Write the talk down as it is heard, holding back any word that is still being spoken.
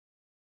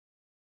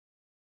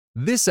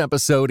This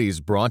episode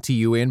is brought to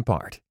you in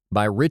part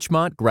by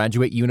Richmont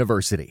Graduate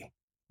University.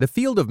 The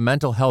field of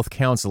mental health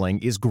counseling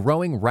is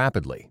growing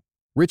rapidly.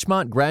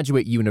 Richmont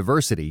Graduate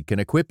University can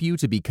equip you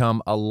to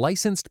become a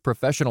licensed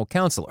professional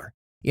counselor,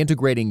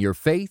 integrating your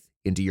faith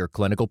into your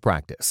clinical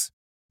practice.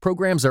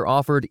 Programs are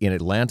offered in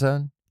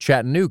Atlanta,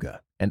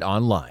 Chattanooga, and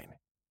online.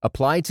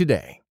 Apply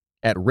today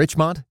at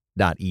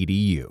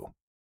richmont.edu.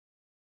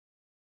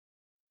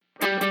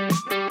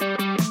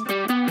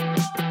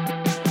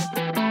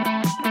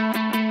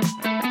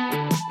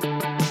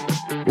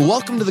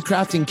 Welcome to the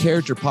Crafting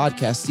Character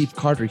Podcast. Steve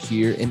Carter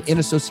here, and in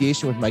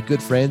association with my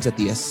good friends at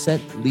the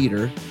Ascent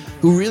Leader,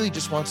 who really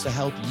just wants to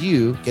help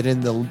you get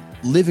in the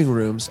living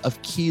rooms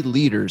of key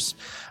leaders.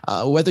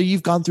 Whether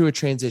you've gone through a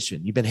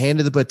transition, you've been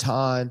handed the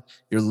baton,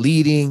 you're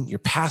leading, you're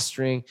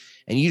pastoring,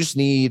 and you just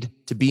need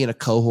to be in a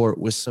cohort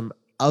with some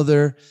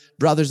other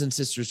brothers and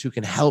sisters who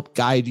can help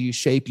guide you,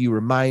 shape you,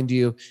 remind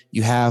you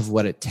you have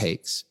what it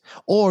takes.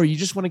 Or you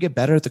just want to get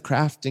better at the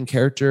craft and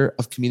character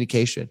of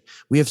communication.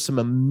 We have some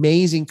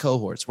amazing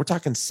cohorts. We're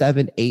talking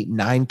 7, 8,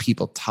 9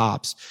 people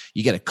tops.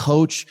 You get a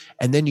coach,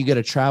 and then you get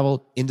to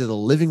travel into the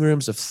living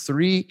rooms of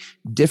 3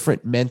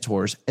 different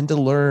mentors and to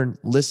learn,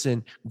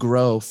 listen,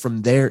 grow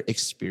from their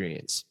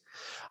experience.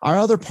 Our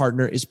other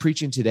partner is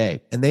Preaching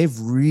Today, and they've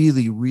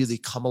really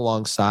come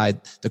alongside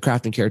the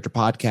Craft and Character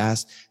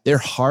Podcast. Their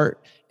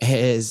heart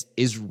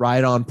is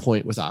right on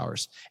point with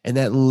ours, and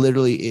that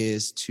literally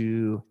is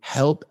to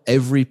help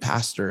every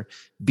pastor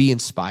be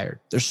inspired.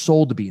 Their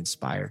soul to be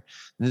inspired,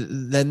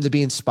 then to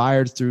be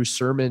inspired through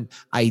sermon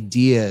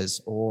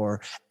ideas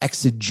or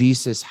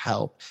exegesis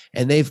help,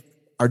 and they've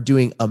are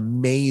doing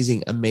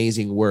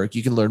amazing work.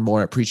 You can learn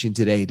more at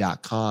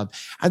preachingtoday.com.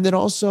 And then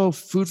also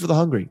Food for the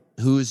Hungry,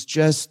 who is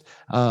just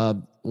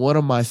one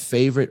of my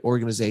favorite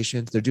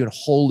organizations. They're doing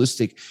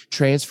holistic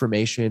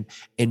transformation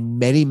in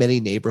many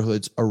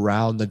neighborhoods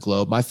around the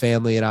globe. My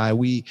family and I,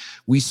 we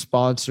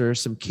sponsor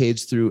some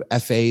kids through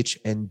FH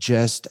and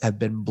just have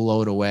been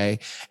blown away.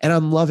 And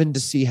I'm loving to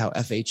see how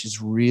FH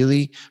is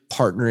really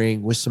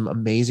partnering with some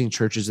amazing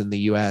churches in the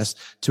U.S.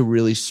 to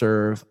really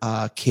serve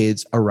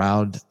kids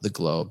around the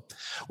globe.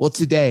 Well,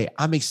 today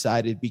I'm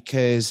excited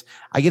because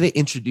I get to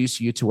introduce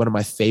you to one of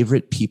my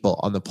favorite people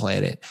on the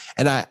planet.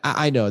 And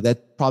I know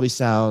that probably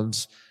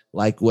sounds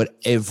like what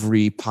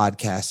every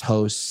podcast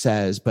host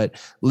says, but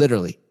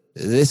literally,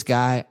 this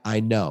guy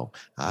I know.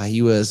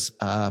 He was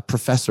a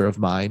professor of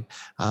mine.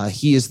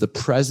 He is the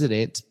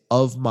president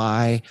of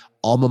my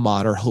alma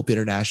mater, Hope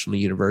International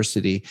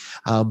University.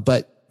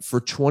 But for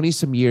 20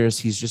 some years,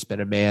 he's just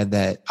been a man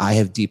that I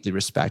have deeply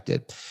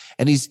respected.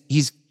 And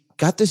he's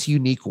got this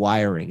unique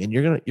wiring, and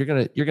you're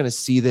gonna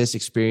see this,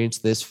 experience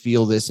this,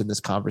 feel this in this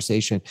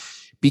conversation,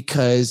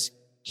 because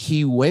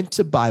he went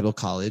to Bible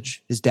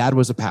college. His dad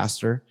was a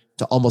pastor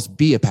to almost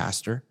be a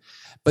pastor,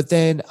 but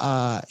then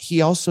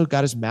he also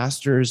got his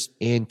master's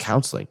in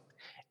counseling,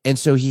 and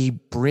so he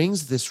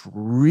brings this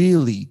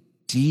really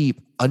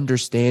deep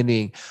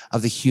understanding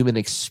of the human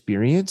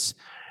experience,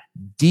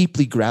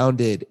 deeply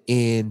grounded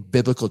in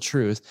biblical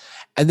truth,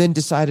 and then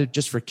decided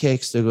just for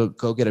kicks to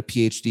go get a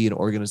PhD in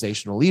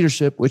organizational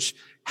leadership, which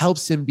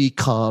helps him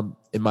become,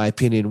 in my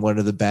opinion, one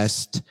of the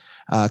best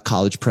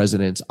college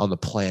presidents on the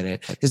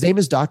planet. His name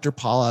is Dr.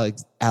 Paul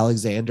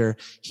Alexander.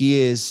 He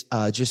is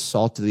just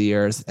salt of the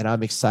earth, and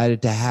I'm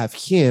excited to have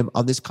him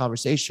on this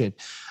conversation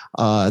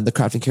in the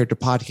Craft and Character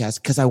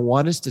Podcast, because I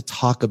want us to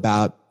talk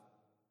about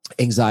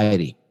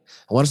anxiety.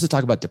 I want us to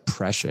talk about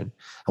depression.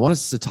 I want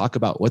us to talk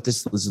about what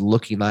this is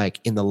looking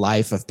like in the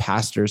life of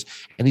pastors.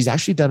 And he's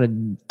actually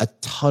done a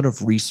ton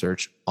of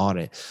research on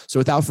it. So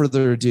without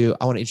further ado,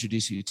 I want to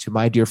introduce you to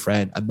my dear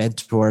friend, a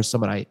mentor,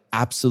 someone I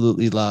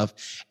absolutely love,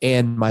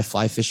 and my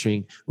fly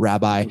fishing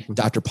rabbi,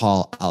 Dr.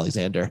 Paul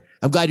Alexander.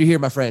 I'm glad you're here,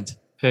 my friend.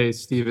 Hey,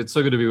 Steve, it's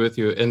so good to be with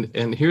you.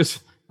 And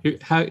here's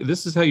how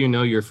this is how you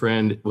know your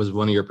friend was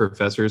one of your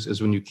professors,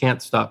 is when you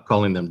can't stop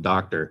calling them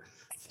doctor.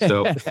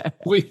 So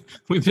we've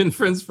been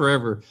friends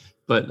forever.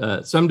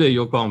 But someday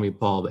you'll call me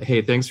Paul. But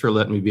hey, thanks for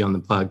letting me be on the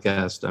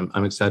podcast.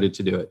 I'm excited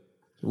to do it.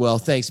 Well,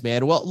 thanks,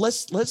 man. Well,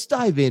 let's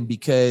dive in,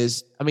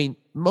 because I mean,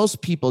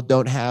 most people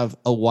don't have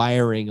a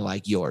wiring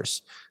like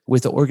yours,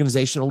 with the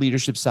organizational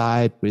leadership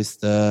side,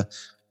 with the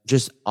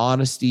just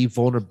honesty,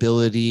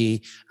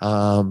 vulnerability,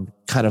 kind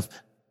of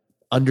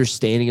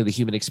understanding of the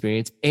human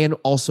experience, and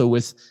also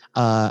with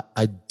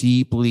a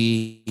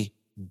deeply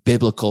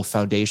biblical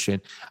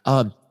foundation.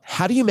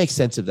 How do you make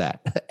sense of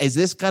that? Is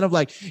this kind of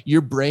like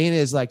your brain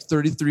is like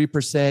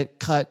 33%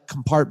 cut,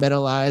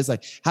 compartmentalized?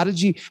 Like, how did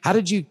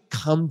you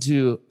come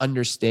to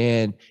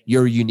understand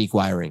your unique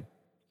wiring?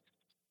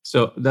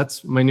 So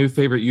that's my new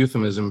favorite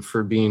euphemism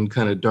for being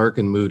kind of dark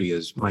and moody,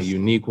 is my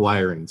unique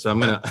wiring. So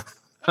I'm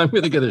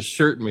gonna get a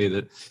shirt made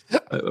at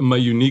my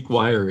unique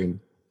wiring.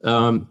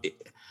 The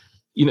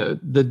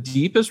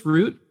deepest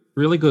root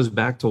really goes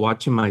back to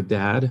watching my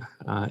dad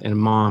and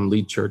mom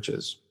lead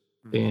churches.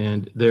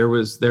 And there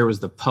was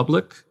the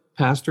public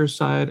pastor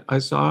side I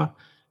saw,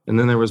 and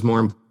then there was, more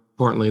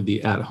importantly,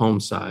 the at-home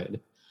side.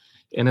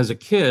 And as a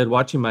kid,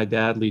 watching my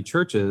dad lead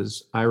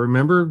churches, I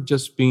remember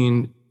just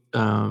being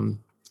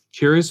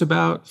curious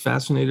about,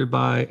 fascinated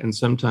by, and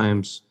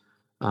sometimes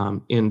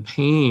in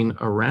pain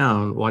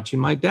around watching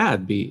my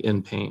dad be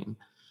in pain.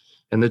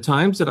 And the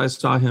times that I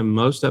saw him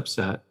most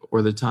upset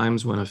were the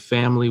times when a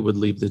family would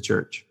leave the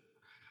church.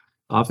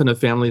 Often a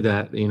family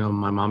that,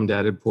 my mom and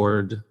dad had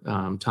poured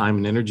time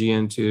and energy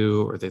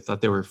into, or they thought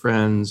they were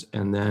friends.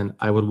 And then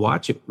I would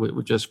watch it. It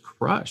would just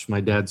crush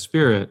my dad's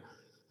spirit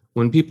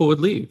when people would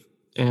leave.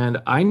 And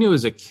I knew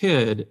as a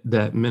kid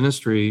that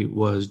ministry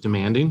was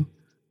demanding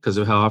because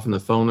of how often the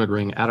phone would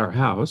ring at our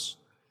house,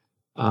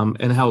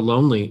 and how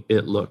lonely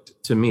it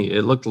looked to me.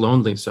 It looked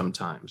lonely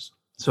sometimes.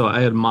 So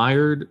I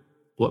admired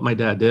what my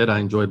dad did. I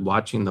enjoyed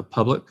watching the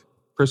public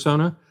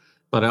persona.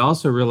 But I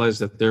also realized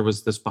that there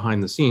was this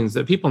behind the scenes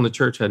that people in the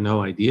church had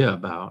no idea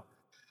about.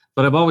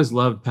 But I've always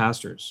loved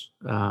pastors.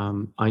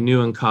 I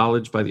knew in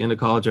college, by the end of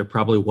college, I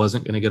probably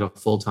wasn't going to get a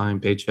full-time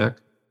paycheck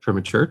from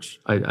a church.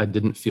 I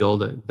didn't feel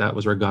that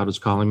was where God was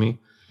calling me.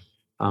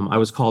 I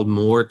was called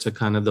more to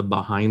kind of the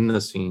behind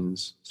the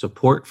scenes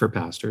support for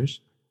pastors.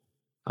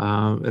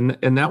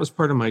 And that was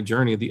part of my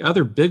journey. The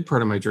other big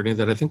part of my journey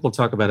that I think we'll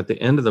talk about at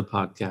the end of the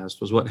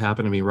podcast was what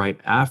happened to me right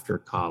after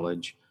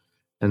college.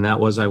 And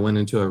that was I went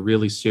into a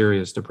really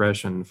serious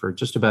depression for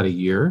just about a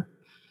year.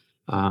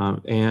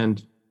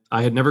 And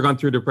I had never gone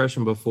through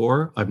depression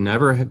before. I've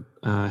never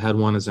had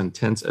one as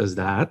intense as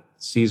that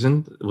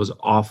season. It was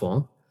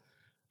awful.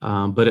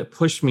 But it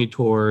pushed me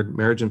toward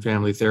marriage and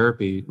family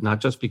therapy,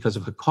 not just because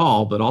of a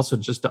call, but also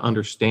just to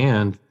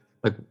understand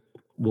like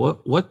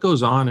what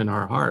goes on in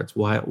our hearts.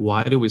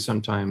 Why do we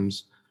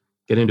sometimes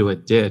get into a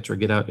ditch or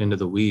get out into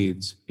the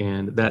weeds?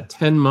 And that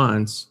 10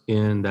 months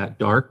in that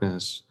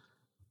darkness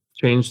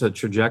changed the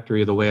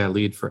trajectory of the way I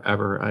lead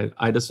forever.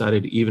 I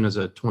decided, even as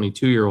a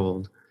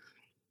 22-year-old,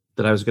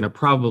 that I was going to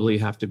probably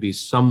have to be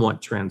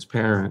somewhat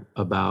transparent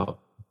about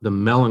the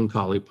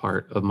melancholy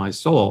part of my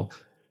soul.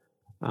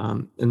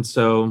 And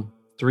so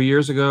 3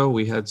 years ago,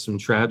 we had some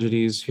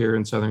tragedies here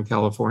in Southern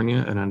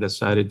California, and I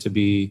decided to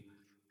be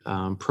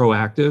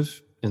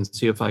proactive and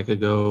see if I could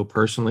go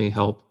personally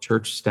help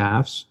church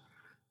staffs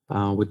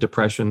with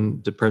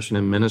depression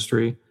in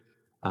ministry.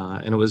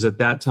 And it was at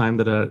that time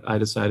that I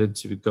decided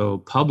to go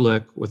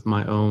public with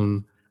my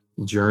own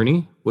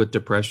journey with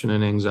depression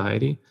and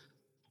anxiety.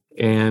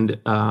 And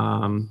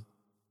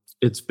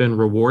it's been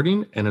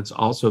rewarding, and it's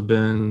also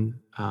been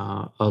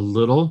a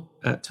little,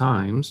 at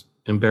times,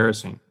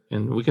 embarrassing.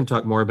 And we can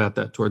talk more about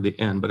that toward the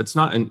end, but it's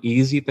not an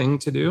easy thing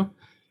to do.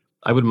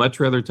 I would much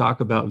rather talk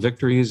about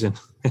victories and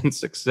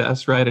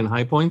success, right, and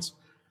high points.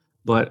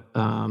 But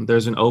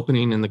there's an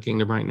opening in the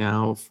kingdom right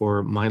now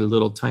for my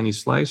little tiny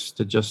slice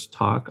to just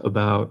talk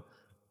about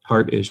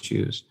heart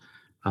issues.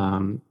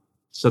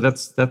 So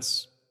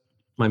that's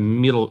my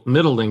middle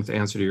length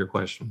answer to your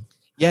question.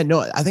 Yeah,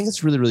 no, I think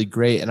it's really, really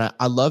great. And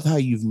I love how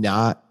you've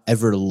not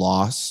ever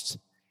lost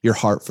your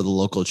heart for the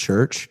local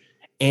church,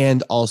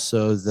 and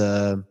also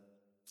the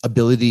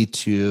ability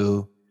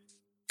to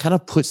kind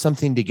of put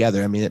something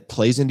together. I mean, it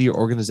plays into your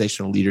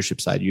organizational leadership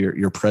side.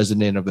 You're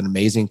president of an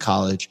amazing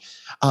college,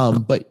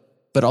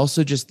 but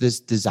also just this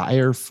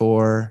desire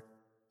for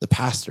the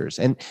pastors.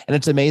 And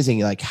it's amazing,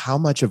 like how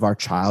much of our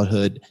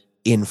childhood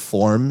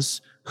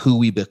informs who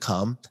we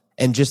become.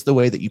 And just the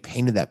way that you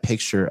painted that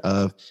picture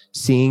of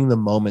seeing the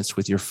moments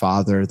with your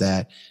father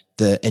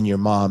and your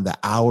mom, the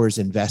hours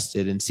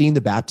invested, and seeing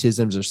the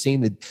baptisms, or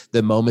seeing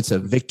the moments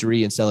of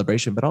victory and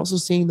celebration, but also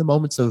seeing the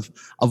moments of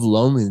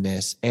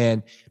loneliness.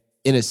 And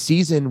in a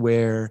season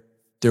where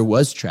there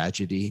was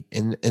tragedy,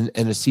 and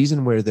a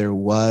season where there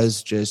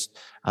was just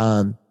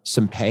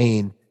some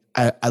pain,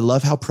 I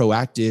love how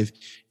proactive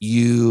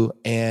you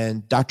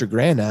and Dr.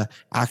 Grana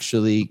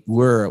actually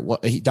were.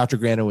 Dr.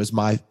 Grana was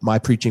my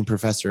preaching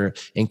professor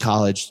in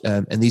college,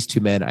 and these two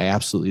men I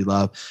absolutely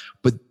love.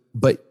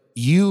 But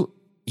you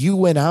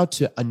went out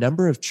to a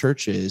number of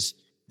churches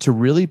to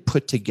really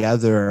put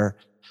together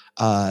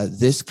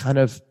this kind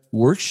of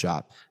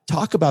workshop.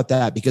 Talk about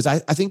that, because I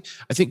think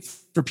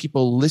for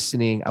people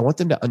listening, I want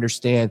them to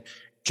understand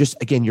just,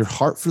 again, your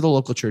heart for the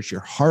local church,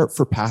 your heart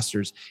for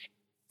pastors,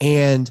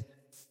 and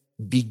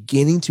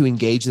beginning to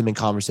engage them in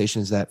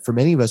conversations that for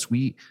many of us,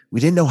 we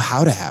didn't know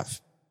how to have.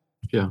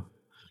 Yeah.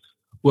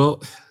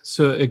 Well,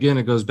 so again,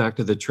 it goes back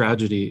to the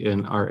tragedy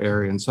in our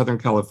area in Southern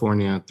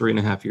California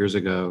 3.5 years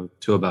ago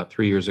to about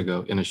 3 years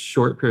ago. In a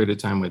short period of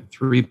time, we had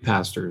 3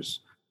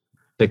 pastors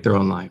take their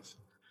own life.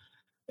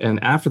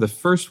 And after the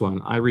first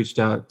one, I reached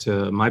out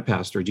to my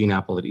pastor, Gene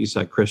Apple, at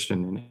Eastside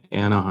Christian in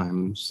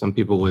Anaheim. Some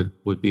people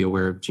would be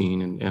aware of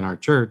Gene in our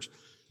church.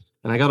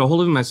 And I got a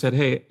hold of him. I said,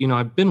 hey,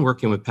 I've been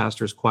working with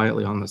pastors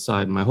quietly on the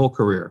side my whole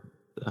career.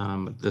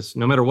 No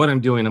matter what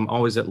I'm doing, I'm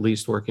always at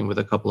least working with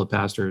a couple of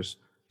pastors,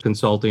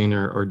 consulting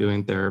or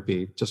doing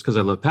therapy, just because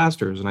I love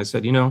pastors. And I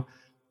said,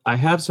 I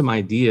have some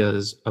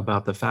ideas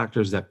about the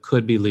factors that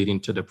could be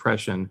leading to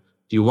depression.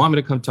 Do you want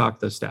me to come talk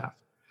to the staff?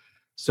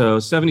 So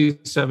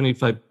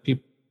 75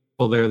 people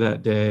there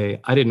that day.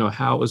 I didn't know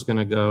how it was going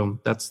to go.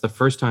 That's the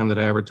first time that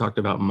I ever talked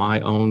about my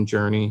own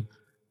journey.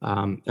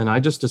 And I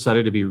just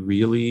decided to be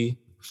really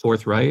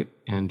forthright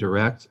and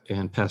direct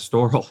and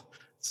pastoral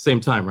same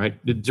time, right?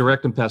 The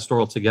direct and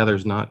pastoral together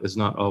is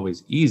not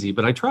always easy,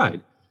 but I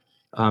tried.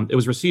 It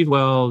was received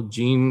well.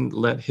 Gene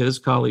let his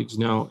colleagues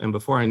know. And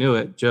before I knew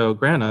it, Joe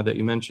Grana, that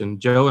you mentioned,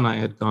 Joe and I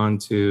had gone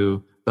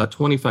to about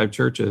 25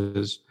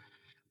 churches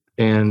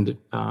and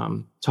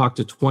talked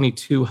to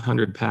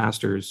 2,200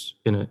 pastors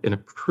in a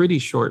pretty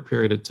short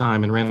period of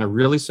time, and ran a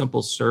really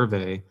simple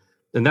survey.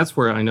 And that's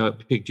where I know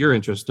it piqued your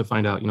interest to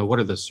find out, what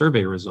are the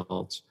survey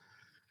results?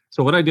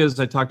 So what I did is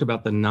I talked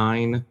about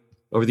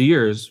over the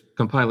years,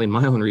 compiling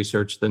my own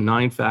research, the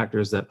 9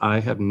 factors that I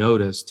have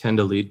noticed tend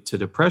to lead to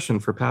depression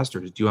for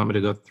pastors. Do you want me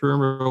to go through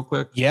them real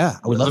quick? Yeah,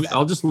 I would love that.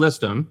 I'll just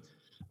list them.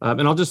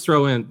 And I'll just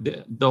throw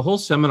in, the whole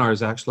seminar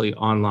is actually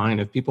online.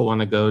 If people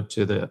want to go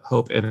to the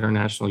Hope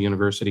International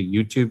University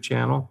YouTube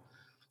channel,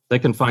 they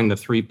can find the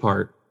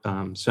 3-part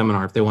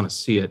seminar if they want to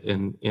see it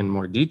in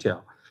more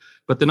detail.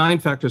 But the 9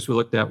 factors we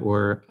looked at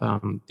were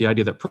the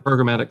idea that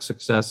programmatic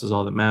success is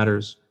all that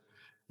matters,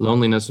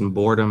 loneliness and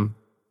boredom.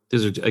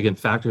 These are, again,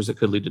 factors that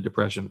could lead to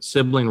depression.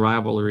 Sibling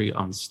rivalry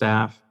on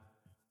staff,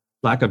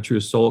 lack of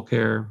true soul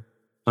care,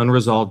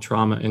 unresolved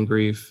trauma and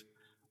grief,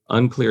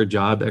 unclear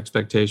job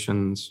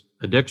expectations,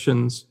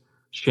 addictions,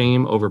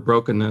 shame over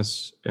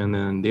brokenness, and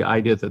then the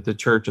idea that the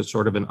church is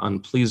sort of an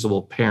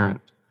unpleasable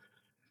parent.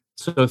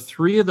 So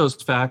 3 of those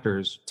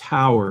factors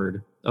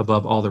towered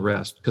above all the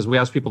rest, because we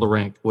asked people to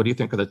rank, what do you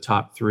think are the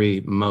top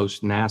 3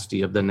 most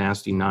nasty of the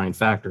nasty 9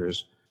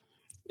 factors?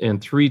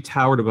 And 3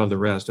 towered above the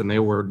rest, and they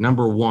were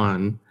number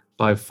 1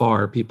 by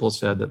far. People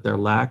said that their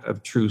lack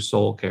of true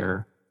soul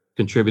care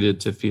contributed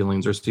to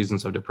feelings or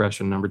seasons of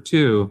depression. Number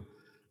 2,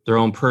 their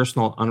own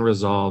personal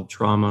unresolved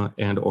trauma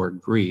and or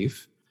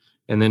grief.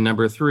 And then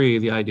number 3,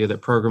 the idea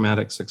that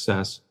programmatic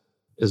success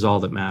is all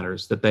that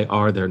matters, that they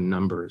are their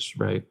numbers,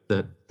 right?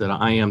 That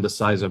I am the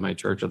size of my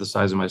church or the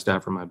size of my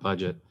staff or my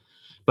budget.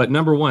 But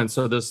number 1,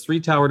 so those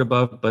 3 towered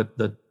above, but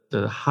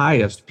the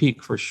highest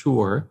peak for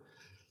sure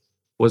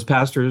was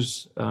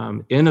pastors'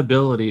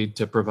 inability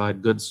to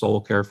provide good soul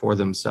care for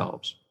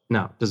themselves.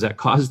 Now, does that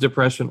cause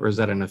depression or is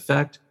that an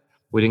effect?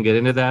 We didn't get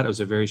into that. It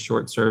was a very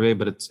short survey,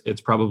 but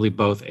it's probably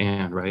both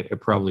and, right? It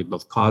probably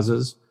both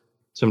causes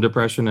some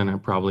depression and it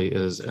probably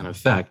is an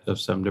effect of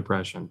some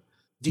depression.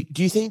 Do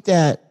you think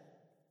that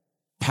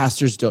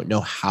pastors don't know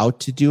how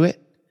to do it?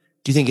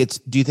 Do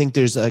you think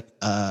there's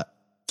a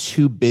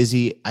too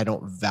busy, I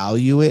don't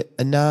value it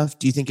enough?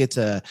 Do you think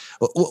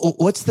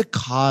what's the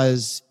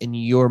cause in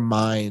your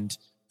mind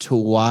to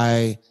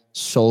why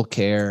soul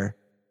care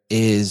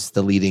is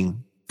the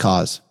leading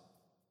cause?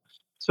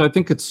 So I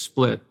think it's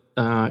split.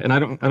 And I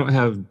don't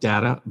have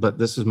data, but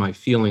this is my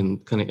feeling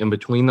kind of in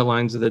between the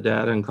lines of the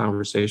data and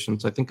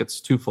conversations. I think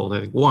it's twofold.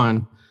 I think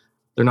 1,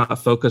 they're not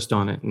focused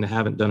on it and they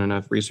haven't done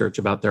enough research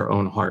about their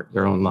own heart,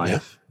 their own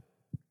life.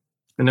 Yeah.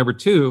 And number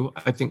 2,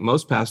 I think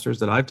most pastors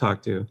that I've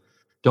talked to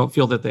don't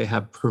feel that they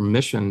have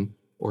permission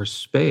or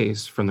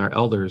space from their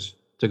elders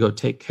to go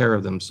take care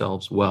of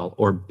themselves well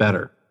or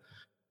better.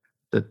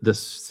 That this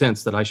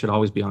sense that I should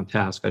always be on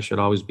task, I should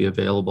always be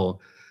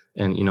available,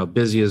 and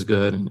busy is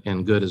good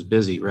and good is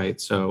busy, right?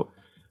 So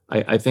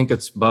I think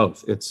it's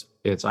both. It's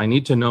I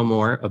need to know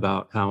more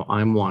about how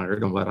I'm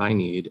wired and what I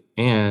need,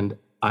 and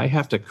I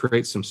have to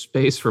create some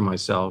space for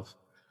myself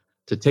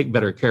to take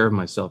better care of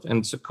myself.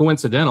 And so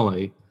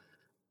coincidentally,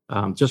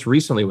 just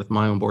recently with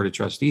my own board of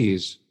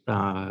trustees,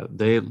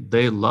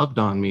 they loved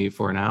on me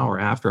for an hour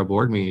after a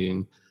board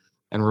meeting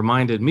and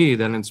reminded me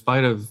that in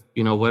spite of,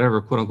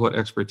 whatever quote unquote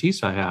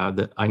expertise I had,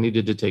 that I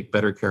needed to take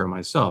better care of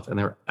myself. And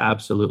they're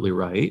absolutely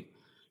right.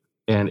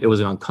 And it was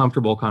an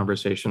uncomfortable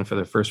conversation for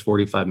the first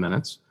 45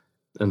 minutes.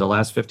 And the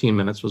last 15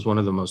 minutes was one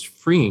of the most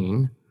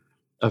freeing,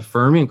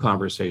 affirming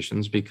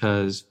conversations,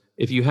 because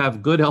if you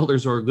have good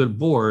elders or a good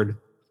board,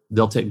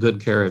 they'll take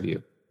good care of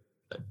you.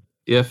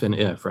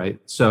 If, right?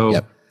 So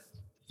yep.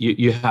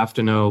 You have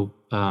to know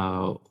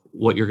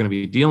what you're going to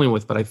be dealing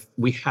with, but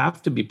we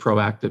have to be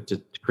proactive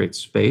to create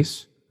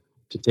space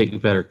to take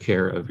better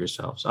care of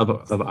yourselves, of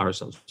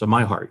ourselves. So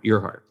my heart, your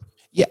heart.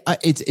 Yeah,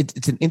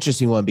 it's an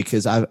interesting one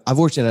because I've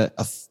worked in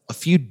a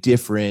few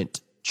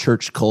different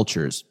church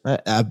cultures.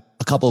 A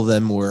couple of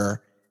them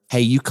were,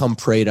 hey, you come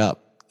prayed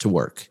up to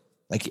work.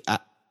 Like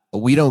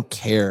we don't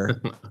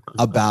care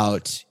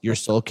about your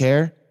soul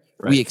care.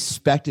 Right. We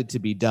expect it to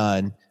be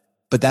done,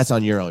 but that's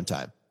on your own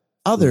time.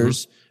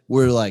 Others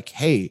were like,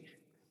 hey,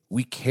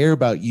 we care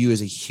about you as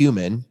a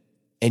human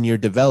and your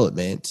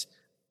development.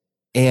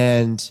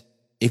 And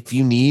if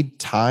you need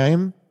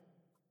time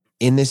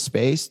in this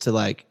space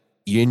to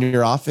you're in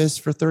your office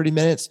for 30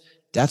 minutes,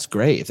 that's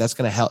great. If that's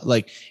going to help,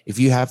 if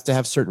you have to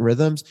have certain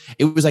rhythms,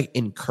 it was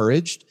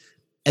encouraged.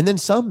 And then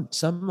some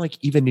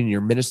even in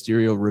your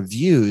ministerial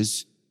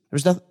reviews,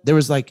 there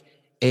was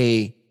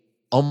a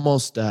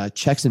almost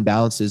checks and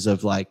balances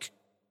of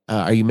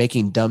are you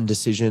making dumb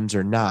decisions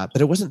or not?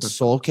 But it wasn't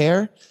soul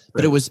care,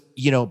 but it was,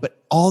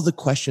 but all the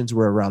questions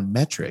were around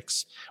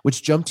metrics,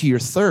 which jumped to your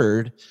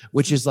third,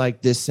 which is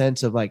this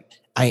sense of I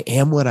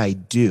am what I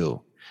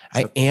do.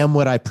 I am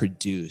what I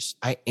produce.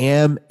 I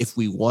am if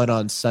we won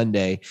on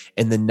Sunday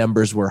and the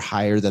numbers were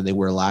higher than they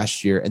were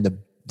last year and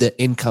the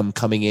income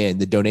coming in,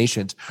 the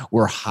donations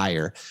were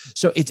higher.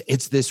 So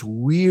it's this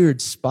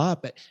weird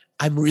spot, but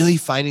I'm really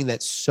finding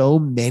that so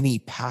many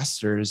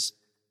pastors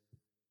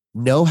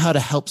know how to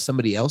help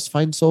somebody else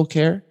find soul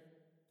care,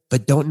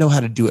 but don't know how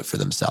to do it for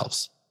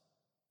themselves.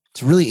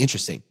 It's really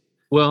interesting.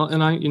 Well,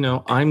 and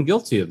I'm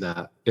guilty of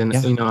that. And,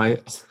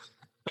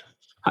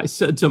 I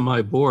said to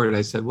my board,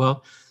 I said,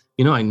 well,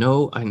 I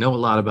know a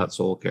lot about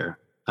soul care.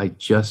 I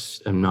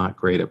just am not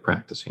great at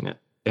practicing it.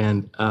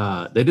 And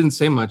they didn't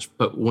say much,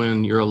 but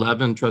when your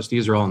 11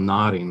 trustees are all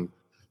nodding,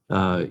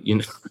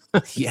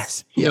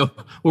 yes,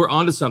 we're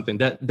onto something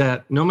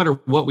that no matter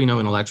what we know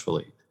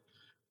intellectually,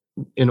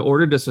 in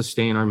order to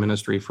sustain our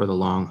ministry for the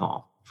long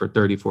haul, for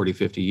 30, 40,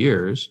 50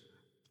 years,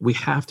 we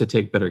have to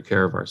take better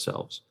care of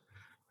ourselves.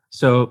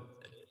 So,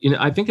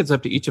 I think it's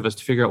up to each of us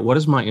to figure out, what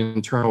is my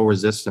internal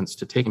resistance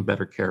to taking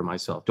better care of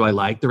myself? Do I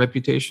like the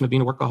reputation of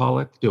being a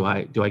workaholic? Do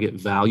I get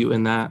value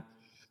in that?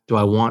 Do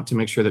I want to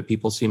make sure that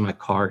people see my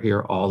car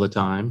here all the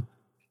time?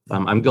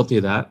 I'm guilty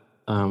of that.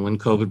 When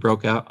COVID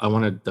broke out, I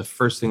wanted the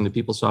first thing that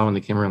people saw when they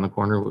came around the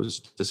corner was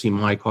to see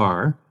my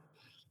car.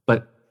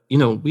 But,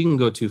 we can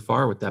go too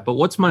far with that. But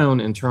what's my own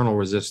internal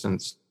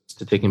resistance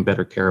to taking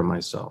better care of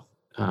myself?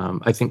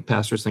 I think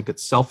pastors think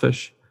it's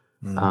selfish.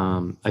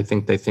 I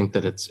think they think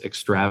that it's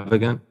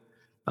extravagant.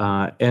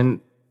 And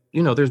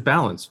there's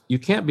balance. You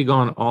can't be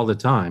gone all the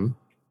time.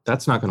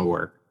 That's not going to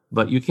work.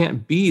 But you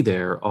can't be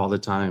there all the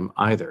time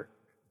either.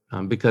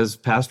 Because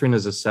pastoring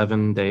is a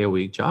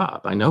 7-day-a-week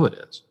job. I know it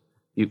is.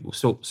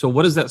 So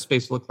what does that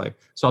space look like?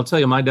 So I'll tell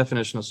you my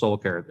definition of soul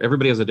care.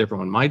 Everybody has a different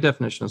one. My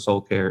definition of soul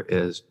care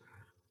is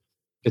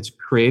it's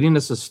creating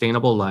a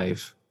sustainable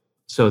life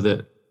so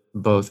that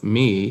both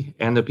me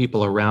and the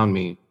people around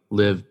me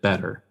live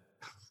better.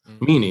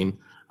 Meaning,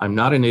 I'm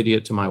not an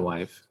idiot to my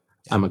wife.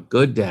 I'm a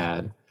good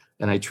dad,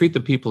 and I treat the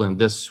people in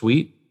this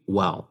suite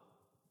well,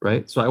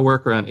 right? So I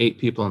work around 8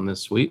 people in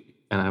this suite,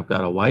 and I've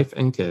got a wife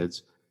and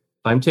kids.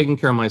 If I'm taking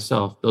care of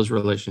myself, those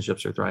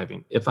relationships are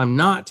thriving. If I'm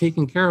not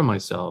taking care of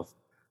myself,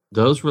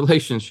 those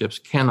relationships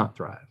cannot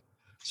thrive.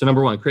 So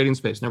number 1, creating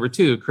space. Number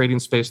 2, creating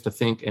space to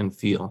think and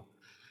feel.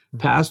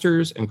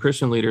 Pastors and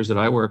Christian leaders that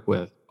I work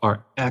with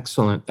are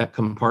excellent at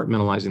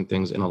compartmentalizing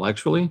things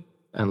intellectually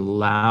and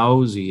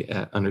lousy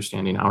at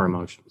understanding our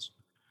emotions.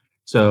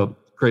 So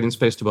creating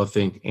space to both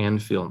think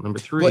and feel. Number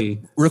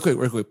 3. Real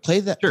quick. Play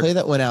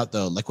that one out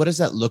though. Like, what does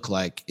that look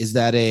like? Is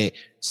that a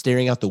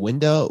staring out the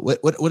window?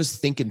 What does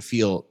think and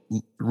feel?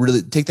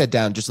 Really take that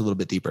down just a little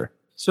bit deeper.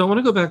 So I want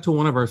to go back to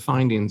one of our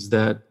findings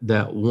that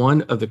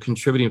one of the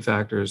contributing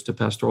factors to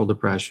pastoral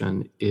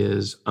depression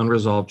is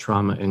unresolved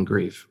trauma and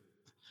grief.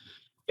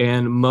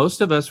 And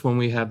most of us, when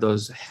we have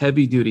those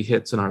heavy duty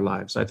hits in our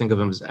lives, I think of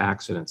them as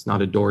accidents,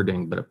 not a door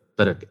ding,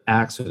 but an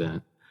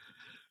accident.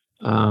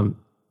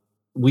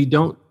 We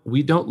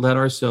don't let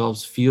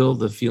ourselves feel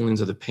the feelings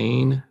of the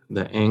pain,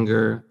 the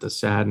anger, the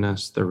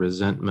sadness, the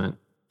resentment.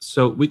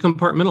 So we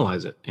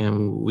compartmentalize it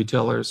and we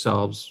tell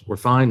ourselves, we're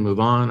fine, move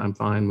on, I'm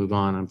fine, move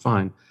on, I'm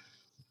fine.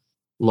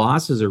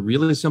 Loss is a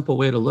really simple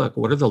way to look.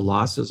 What are the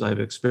losses I've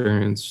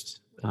experienced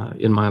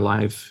in my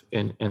life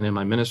and in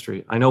my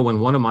ministry? I know when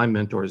one of my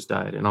mentors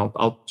died, and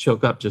I'll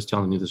choke up just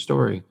telling you the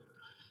story.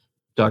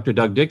 Dr.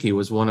 Doug Dickey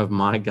was one of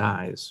my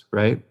guys,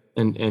 right?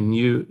 And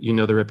you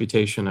know the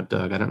reputation of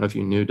Doug. I don't know if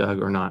you knew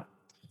Doug or not.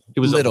 He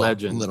was a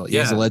legend.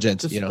 Yeah, he's a legend.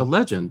 Just a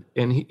legend.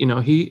 And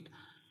he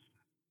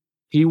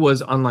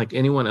was unlike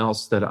anyone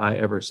else that I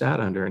ever sat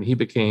under. And he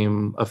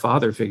became a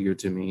father figure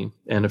to me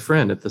and a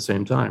friend at the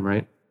same time,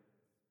 right?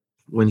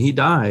 When he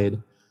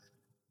died,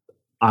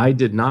 I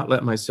did not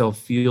let myself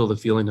feel the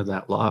feeling of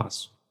that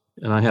loss.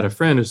 And I had a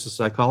friend who's a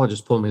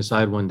psychologist pull me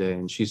aside one day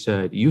and she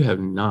said, "You have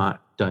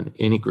not done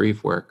any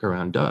grief work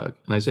around Doug."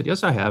 And I said,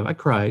 "Yes, I have. I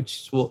cried."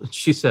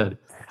 She said,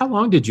 "How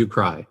long did you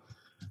cry?"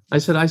 I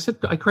said,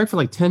 I cried for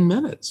like 10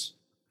 minutes.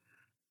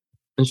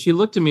 And she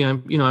looked at me,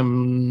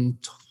 I'm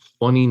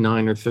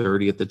 29 or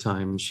 30 at the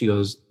time. And she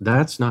goes,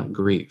 "That's not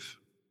grief."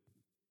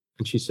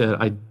 And she said,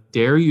 "I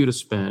dare you to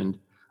spend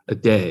a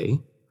day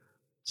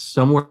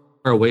somewhere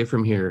away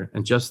from here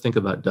and just think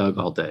about Doug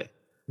all day."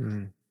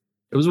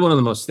 It was one of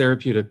the most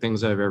therapeutic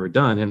things I've ever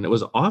done. And it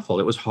was awful.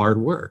 It was hard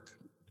work.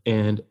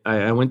 And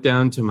I went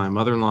down to my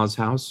mother-in-law's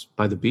house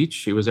by the beach.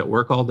 She was at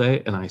work all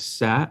day. And I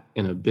sat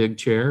in a big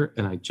chair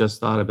and I just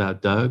thought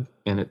about Doug.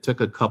 And it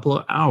took a couple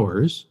of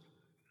hours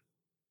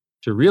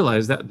to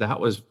realize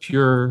that was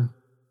pure,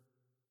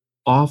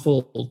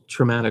 awful,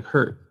 traumatic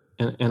hurt.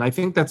 And I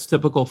think that's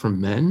typical for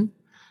men.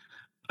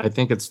 I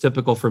think it's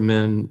typical for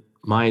men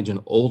my age and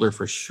older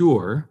for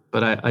sure,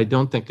 but I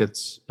don't think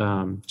it's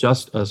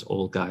just us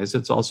old guys.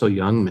 It's also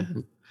young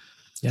men.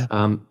 Yeah.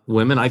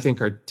 Women, I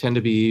think, tend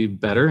to be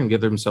better and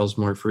give themselves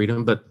more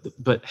freedom.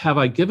 But have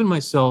I given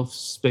myself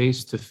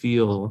space to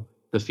feel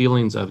the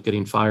feelings of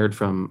getting fired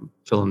from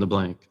fill in the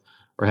blank,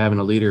 or having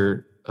a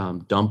leader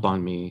dump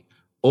on me,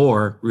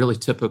 or really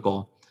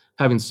typical,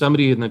 having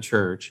somebody in the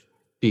church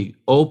be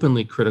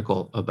openly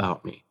critical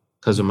about me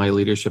because of my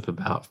leadership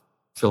about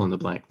fill in the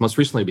blank? Most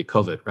recently, be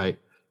COVID, right?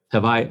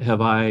 Have I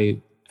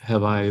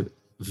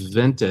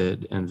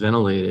vented and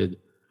ventilated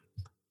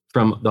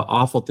from the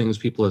awful things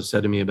people have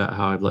said to me about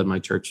how I've led my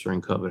church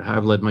during COVID, how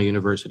I've led my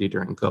university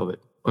during COVID.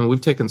 I mean,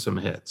 we've taken some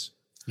hits.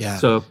 Yeah.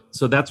 So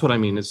that's what I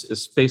mean, is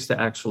space to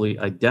actually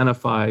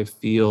identify,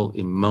 feel,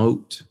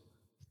 emote.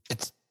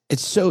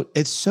 It's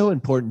so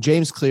important.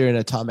 James Clear in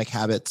Atomic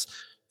Habits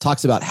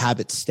talks about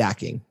habit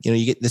stacking.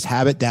 You get this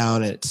habit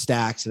down and it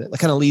stacks and it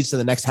kind of leads to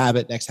the next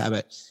habit.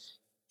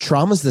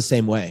 Trauma's the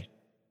same way.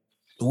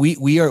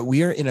 We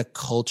are in a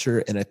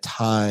culture and a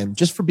time,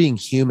 just for being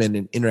human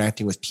and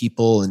interacting with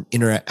people and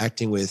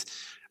interacting with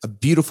a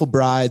beautiful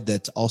bride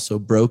that's also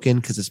broken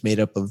because it's made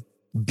up of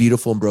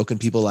beautiful and broken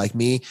people like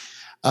me.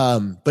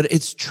 But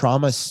it's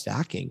trauma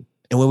stacking.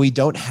 And when we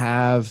don't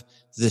have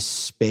the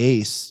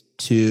space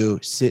to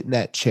sit in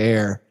that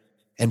chair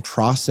and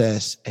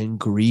process and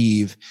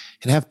grieve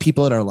and have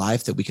people in our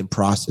life that we can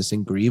process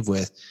and grieve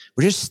with,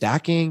 we're just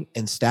stacking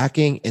and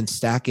stacking and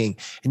stacking.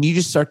 And you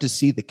just start to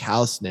see the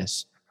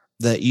callousness,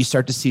 that you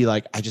start to see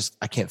like,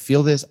 I can't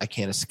feel this. I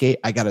can't escape.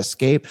 I got to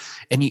escape.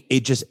 And it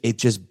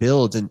just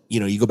builds. And,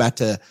 you go back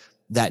to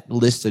that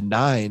list of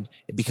 9,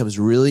 it becomes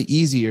really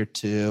easier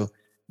to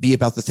be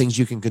about the things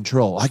you can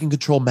control. I can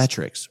control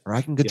metrics, or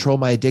I can control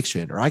my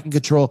addiction, or I can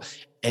control,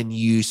 and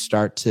you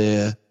start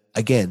to,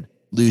 again,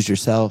 lose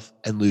yourself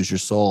and lose your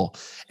soul.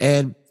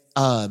 And,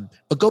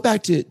 but go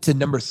back to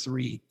number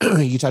 3.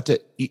 You talked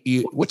to,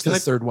 what's the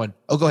third one?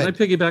 Oh, go ahead.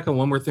 Can I piggyback on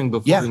one more thing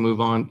before we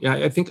move on? Yeah,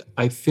 I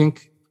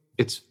think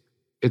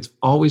it's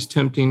always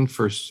tempting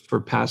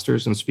for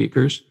pastors and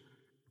speakers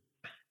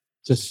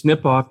to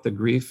snip off the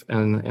grief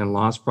and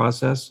loss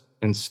process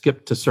and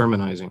skip to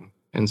sermonizing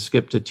and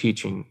skip to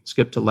teaching,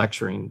 skip to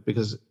lecturing,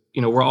 because,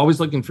 we're always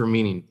looking for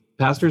meaning.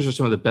 Pastors are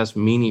some of the best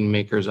meaning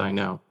makers I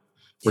know.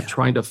 We're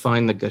trying to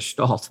find the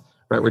gestalt,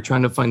 right? We're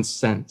trying to find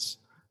sense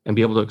and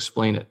be able to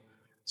explain it.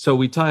 So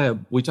we tie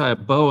a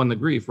bow on the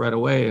grief right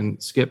away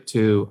and skip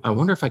to, I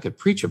wonder if I could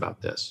preach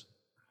about this.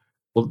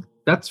 Well,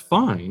 that's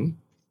fine.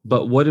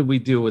 But what did we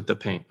do with the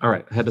pain? All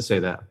right, I had to say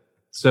that.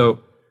 So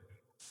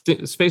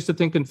space to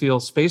think and feel,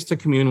 space to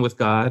commune with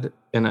God.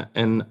 And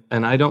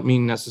I don't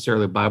mean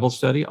necessarily Bible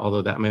study,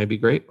 although that may be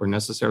great, or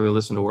necessarily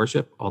listen to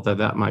worship, although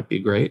that might be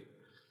great.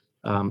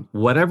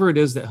 Whatever it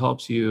is that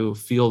helps you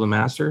feel the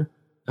master.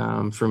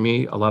 For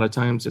me, a lot of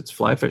times it's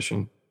fly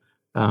fishing.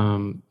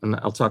 And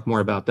I'll talk more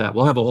about that.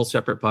 We'll have a whole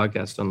separate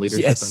podcast on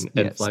leadership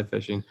and fly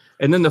fishing.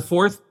 And then the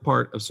fourth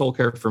part of soul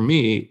care for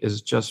me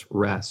is just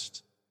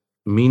rest.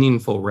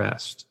 Meaningful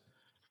rest.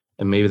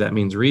 And maybe that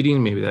means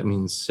reading, maybe that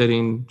means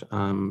sitting.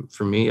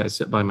 For me, I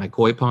sit by my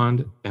koi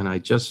pond and I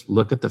just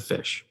look at the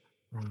fish.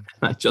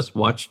 I just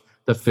watch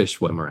the fish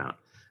swim around.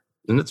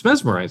 And it's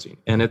mesmerizing.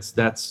 And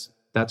that's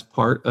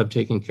part of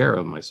taking care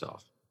of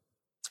myself.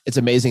 It's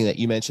amazing that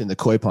you mentioned the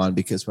koi pond,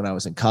 because when I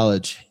was in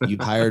college, you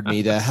hired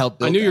me to help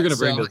build I knew you were that. going to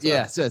bring this up.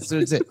 Yeah, so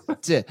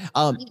that's it.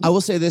 I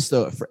will say this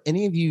though, for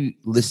any of you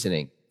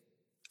listening,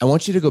 I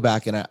want you to go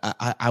back and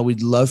I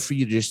would love for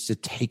you just to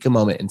take a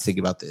moment and think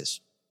about this.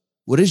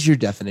 What is your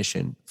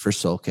definition for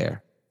soul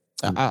care?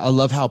 I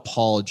love how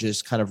Paul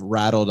just kind of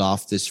rattled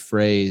off this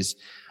phrase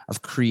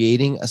of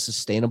creating a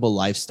sustainable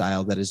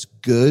lifestyle that is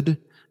good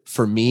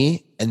for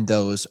me and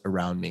those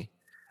around me.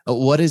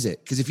 What is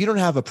it? Because if you don't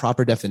have a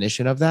proper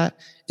definition of that,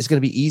 it's going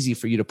to be easy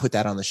for you to put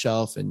that on the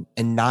shelf and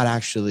not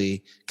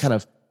actually kind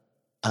of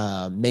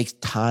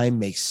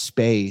make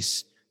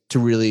space to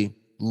really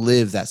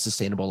live that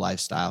sustainable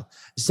lifestyle.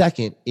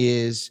 Second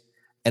is,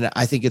 and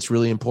I think it's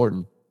really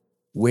important,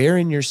 where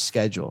in your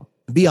schedule,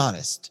 be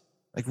honest,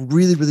 like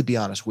really, really be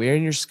honest. Where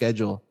in your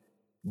schedule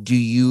do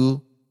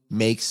you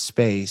make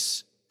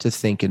space to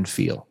think and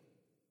feel?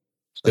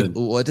 Like,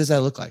 what does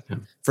that look like? Yeah.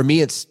 For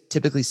me, it's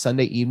typically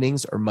Sunday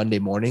evenings or Monday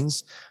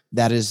mornings.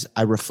 That is,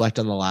 I reflect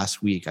on the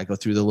last week. I go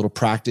through the little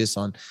practice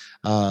on,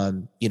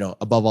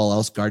 above all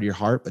else, guard your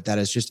heart. But that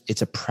is just,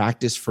 it's a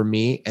practice for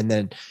me. And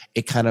then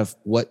it kind of,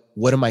 what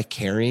am I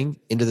carrying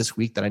into this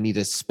week that I need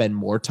to spend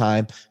more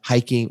time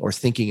hiking or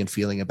thinking and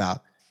feeling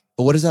about?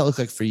 But what does that look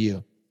like for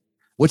you?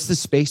 What's the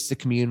space to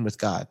commune with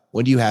God?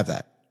 When do you have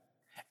that?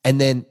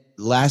 And then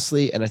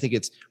lastly, and I think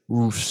it's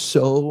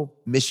so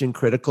mission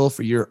critical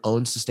for your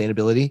own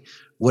sustainability,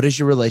 what is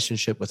your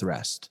relationship with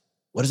rest?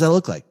 What does that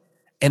look like?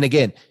 And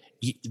again,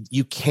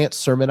 you can't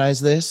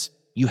sermonize this.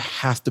 You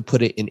have to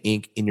put it in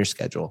ink in your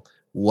schedule.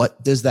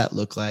 What does that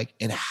look like?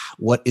 And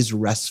what is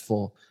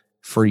restful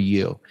for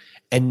you?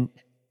 And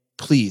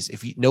please,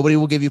 nobody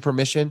will give you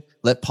permission,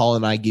 let Paul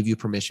and I give you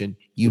permission.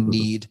 You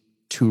need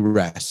to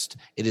rest.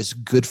 It is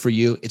good for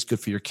you. It's good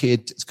for your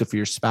kids. It's good for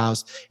your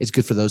spouse. It's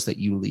good for those that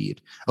you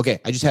lead.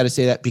 Okay. I just had to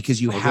say that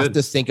because you have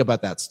to think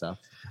about that stuff.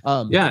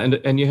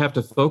 And you have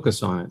to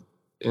focus on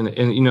it.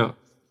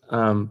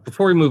 And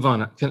before we move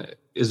on,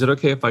 is it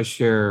okay if I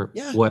share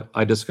what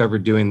I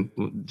discovered doing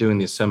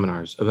these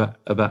seminars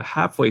about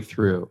halfway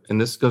through?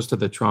 And this goes to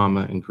the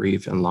trauma and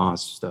grief and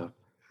loss stuff.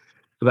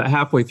 About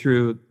halfway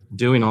through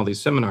doing all these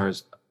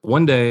seminars,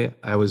 one day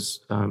I was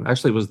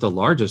was the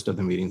largest of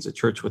the meetings at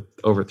church with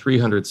over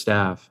 300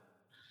 staff.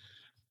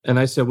 And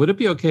I said, would it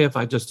be okay if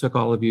I just took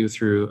all of you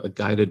through a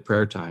guided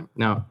prayer time?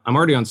 Now, I'm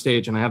already on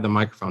stage and I have the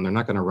microphone. They're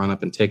not going to run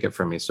up and take it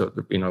from me. So,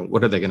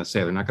 what are they going to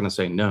say? They're not going to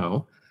say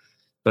no.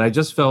 But I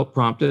just felt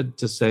prompted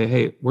to say,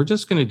 hey, we're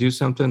just going to do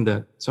something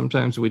that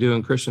sometimes we do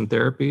in Christian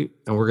therapy,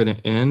 and we're going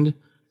to end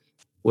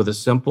with a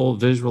simple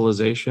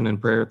visualization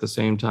and prayer at the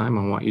same time.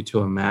 I want you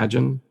to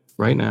imagine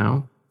right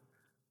now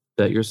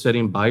that you're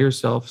sitting by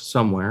yourself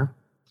somewhere.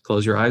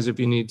 Close your eyes if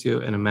you need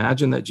to, and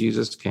imagine that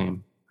Jesus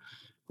came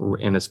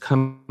and is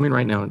coming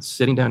right now and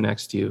sitting down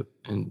next to you,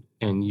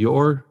 and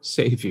your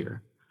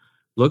Savior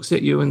looks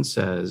at you and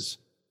says,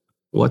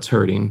 what's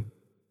hurting?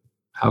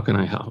 How can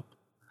I help?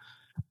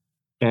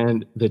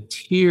 And the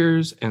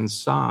tears and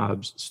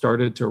sobs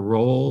started to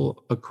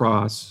roll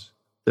across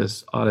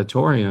this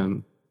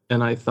auditorium.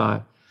 And I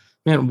thought,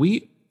 man,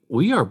 we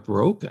are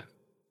broken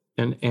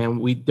and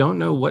we don't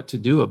know what to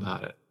do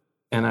about it.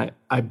 And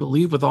I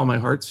believe with all my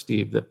heart,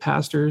 Steve, that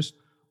pastors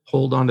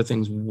hold on to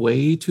things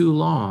way too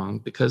long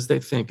because they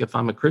think if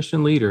I'm a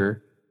Christian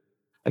leader,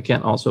 I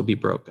can't also be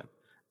broken.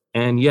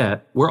 And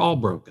yet we're all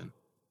broken.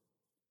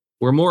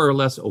 We're more or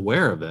less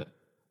aware of it,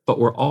 but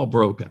we're all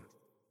broken.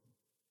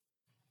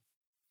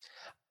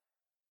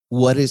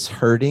 What is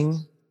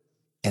hurting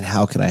and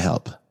how can I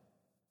help?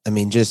 I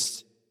mean, I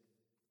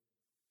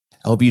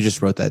hope you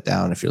just wrote that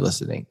down if you're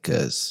listening,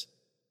 because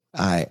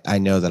I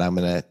know that I'm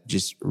going to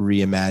just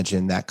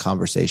reimagine that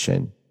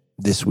conversation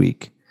this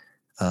week.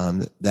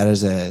 That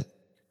is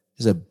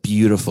a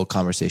beautiful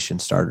conversation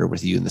starter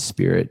with you and the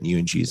Spirit and you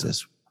and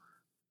Jesus.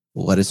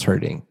 What is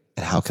hurting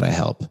and how can I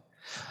help?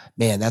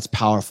 Man, that's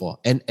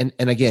powerful. And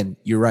again,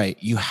 you're right.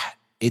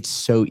 It's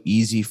so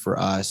easy for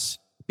us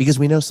because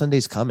we know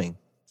Sunday's coming.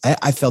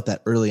 I felt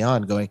that early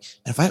on going,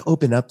 if I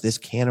open up this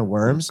can of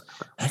worms,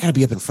 I got to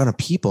be up in front of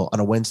people on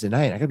a Wednesday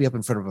night. I got to be up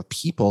in front of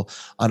people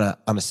on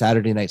a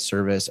Saturday night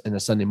service and a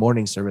Sunday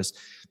morning service.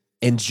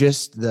 And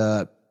just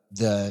the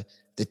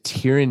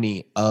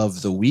tyranny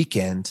of the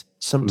weekend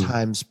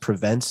sometimes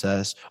prevents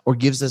us or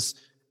gives us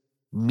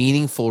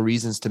meaningful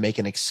reasons to make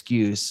an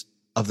excuse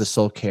of the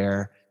soul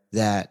care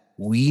that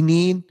we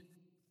need,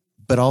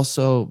 but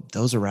also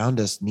those around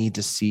us need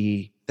to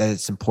see that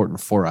it's important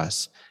for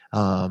us.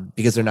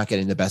 Because they're not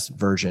getting the best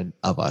version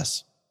of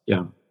us.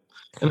 Yeah.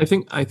 And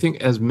I think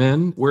as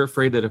men, we're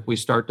afraid that if we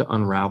start to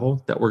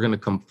unravel, that we're going to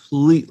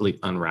completely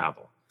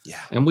unravel. Yeah.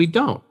 And we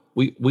don't.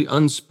 We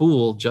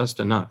unspool just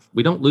enough.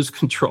 We don't lose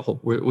control.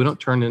 We don't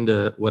turn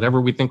into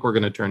whatever we think we're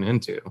going to turn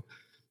into.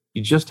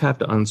 You just have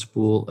to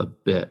unspool a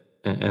bit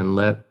and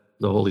let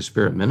the Holy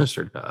Spirit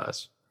minister to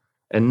us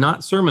and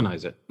not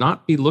sermonize it,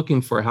 not be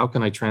looking for how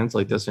can I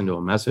translate this into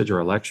a message or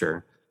a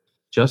lecture.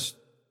 Just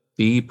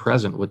be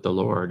present with the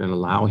Lord and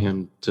allow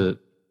him to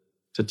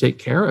take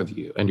care of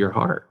you and your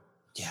heart.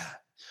 Yeah.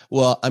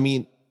 Well, I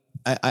mean,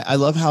 I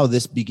love how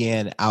this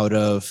began out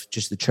of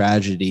just the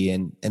tragedy.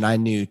 And I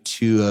knew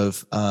two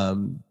of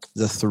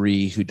the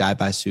three who died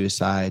by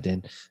suicide.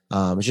 And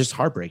it's just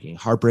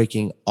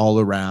heartbreaking all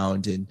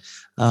around.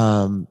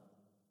 And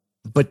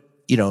but,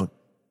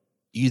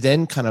 you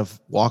then kind of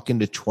walk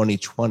into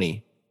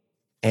 2020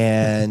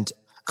 and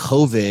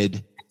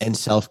COVID and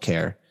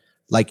self-care.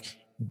 Like,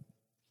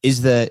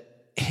 is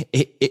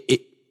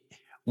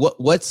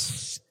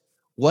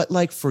what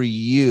like for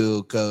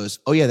you goes,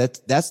 oh yeah,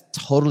 that's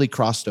totally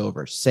crossed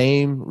over.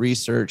 Same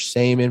research,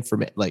 same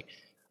information. Like,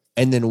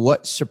 and then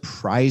what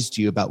surprised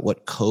you about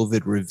what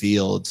COVID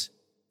revealed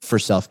for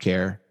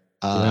self-care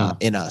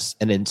in us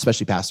and in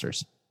especially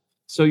pastors?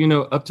 So,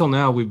 up till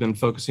now, we've been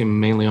focusing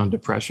mainly on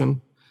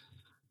depression.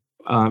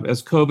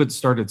 As COVID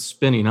started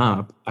spinning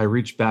up, I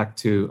reached back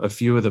to a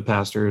few of the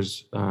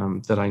pastors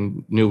that I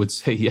knew would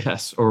say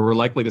yes or were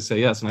likely to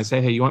say yes. And I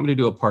say, hey, you want me to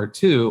do a part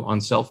 2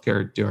 on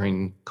self-care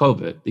during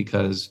COVID?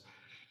 Because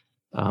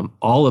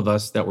all of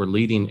us that were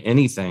leading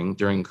anything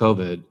during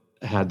COVID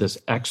had this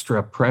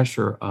extra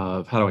pressure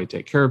of how do I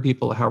take care of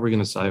people? How are we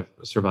going to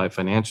survive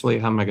financially?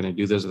 How am I going to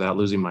do this without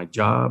losing my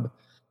job?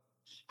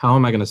 How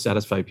am I going to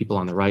satisfy people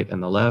on the right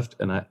and the left?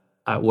 And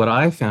what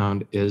I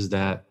found is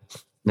that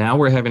now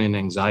we're having an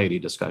anxiety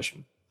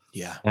discussion.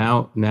 Yeah.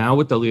 Now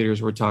with the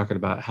leaders, we're talking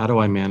about how do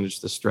I manage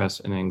the stress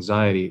and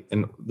anxiety?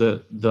 And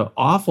the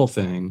awful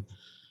thing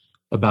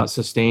about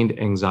sustained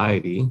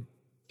anxiety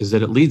is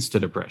that it leads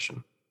to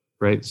depression,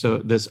 right? So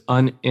this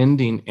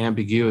unending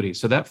ambiguity.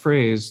 So that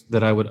phrase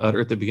that I would utter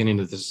at the beginning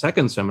of the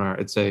second seminar,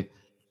 I'd say,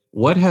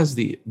 what has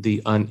the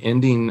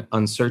unending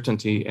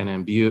uncertainty and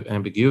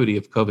ambiguity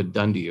of COVID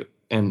done to you?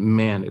 And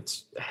man,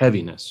 it's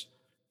heaviness.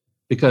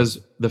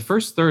 Because the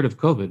first third of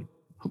COVID,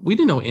 we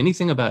didn't know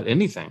anything about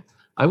anything.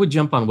 I would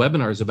jump on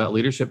webinars about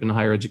leadership in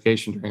higher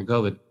education during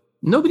COVID.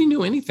 Nobody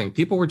knew anything.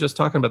 People were just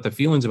talking about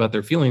about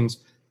their feelings.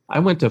 I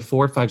went to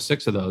 4, 5,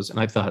 6 of those, and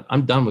I thought,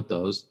 I'm done with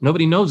those.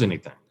 Nobody knows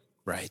anything.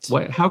 Right.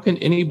 How can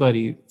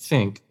anybody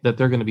think that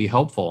they're going to be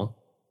helpful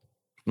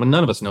when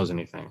none of us knows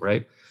anything,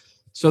 right?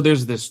 So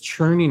there's this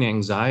churning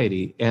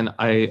anxiety, and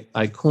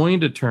I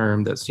coined a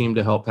term that seemed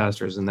to help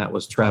pastors, and that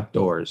was trap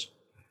doors.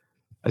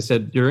 I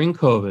said, during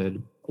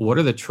COVID, what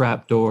are the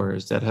trap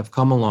doors that have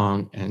come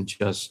along and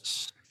just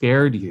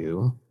scared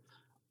you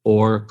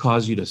or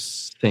cause you to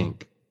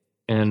think.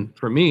 And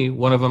for me,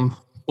 one of them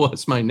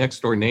was my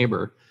next door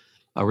neighbor,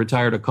 a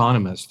retired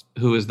economist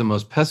who is the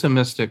most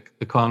pessimistic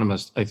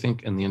economist, I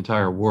think, in the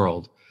entire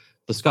world.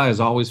 The sky is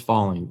always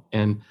falling.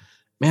 And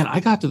man, I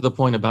got to the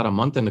point about a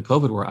month into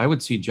COVID where I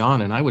would see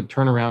John and I would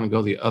turn around and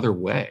go the other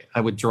way.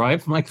 I would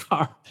drive my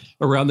car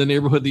around the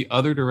neighborhood the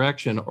other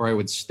direction, or I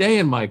would stay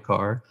in my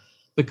car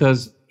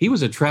because he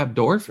was a trap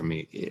door for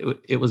me.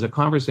 It was a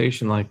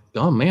conversation like,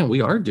 oh man,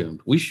 we are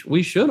doomed. We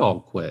should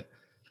all quit.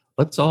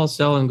 Let's all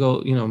sell and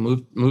go,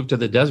 move to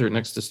the desert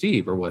next to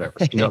Steve or whatever.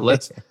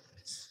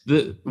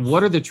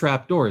 What are the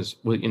trap doors?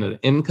 Well, the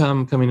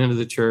income coming into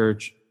the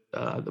church,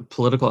 the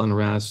political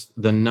unrest,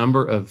 the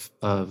number of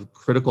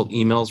critical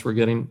emails we're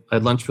getting. I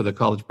had lunch with a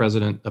college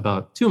president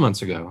about 2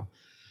 months ago.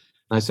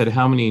 And I said,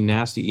 how many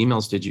nasty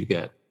emails did you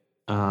get?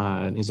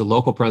 And he's a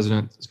local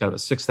president. He's got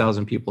about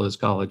 6,000 people at his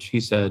college. He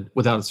said,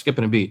 without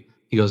skipping a beat,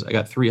 he goes, I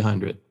got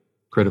 300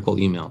 critical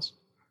emails.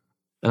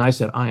 And I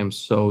said, I am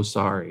so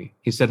sorry.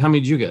 He said, how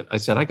many did you get? I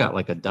said, I got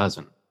like a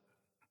dozen.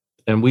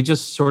 And we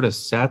just sort of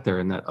sat there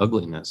in that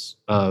ugliness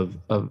of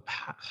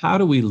how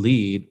do we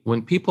lead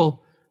when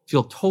people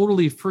feel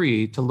totally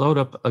free to load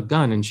up a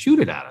gun and shoot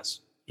it at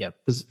us? Yep.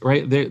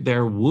 Right?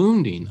 They're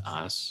wounding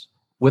us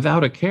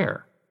without a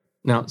care.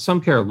 Now,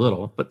 some care a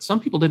little, but some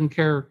people didn't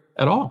care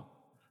at all.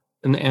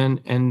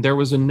 And there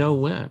was a no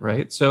win,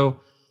 right? So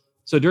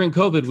during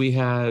COVID, we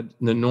had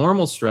the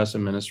normal stress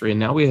in ministry, and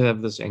now we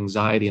have this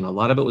anxiety, and a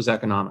lot of it was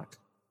economic.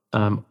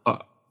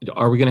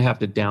 Are we going to have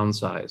to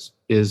downsize?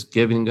 Is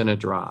giving going to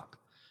drop?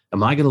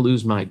 Am I going to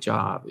lose my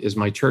job? Is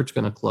my church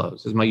going to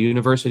close? Is my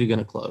university going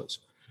to close?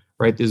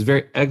 Right? There's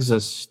very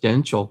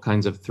existential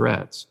kinds of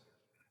threats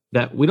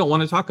that we don't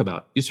want to talk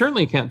about. You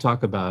certainly can't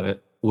talk about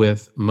it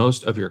with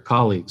most of your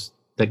colleagues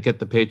that get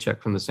the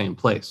paycheck from the same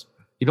place.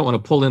 You don't want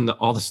to pull in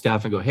all the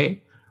staff and go,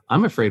 hey,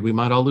 I'm afraid we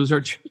might all lose our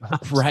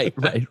jobs. Right.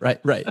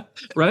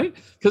 Right?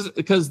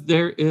 Because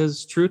there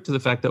is truth to the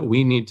fact that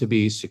we need to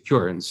be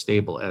secure and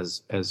stable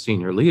as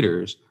senior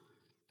leaders,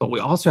 but we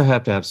also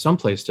have to have some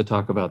place to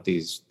talk about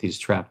these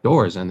trap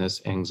doors and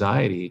this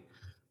anxiety.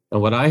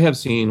 And what I have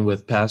seen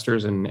with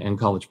pastors and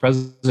college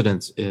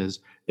presidents is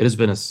it has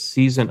been a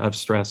season of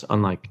stress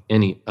unlike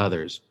any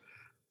others.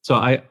 So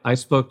I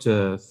spoke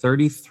to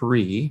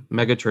 33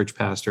 megachurch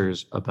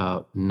pastors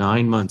about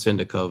 9 months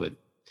into COVID.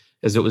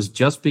 As it was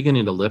just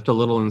beginning to lift a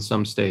little in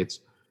some states,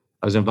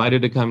 I was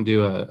invited to come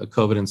do a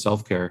COVID and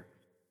self-care.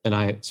 And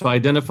I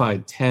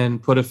identified 10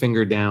 put a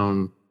finger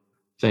down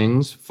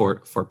things for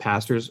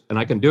pastors, and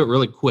I can do it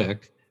really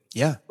quick.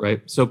 Yeah.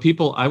 Right. So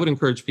I would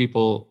encourage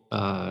people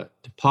to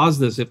pause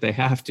this if they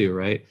have to,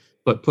 right?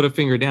 But put a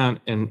finger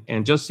down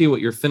and just see what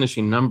your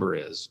finishing number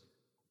is.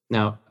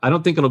 Now, I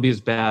don't think it'll be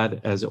as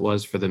bad as it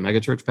was for the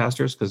megachurch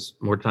pastors because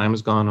more time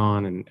has gone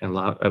on and a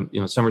lot of,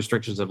 some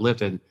restrictions have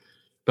lifted.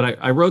 But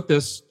I wrote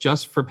this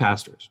just for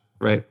pastors,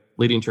 right?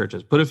 Leading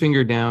churches. Put a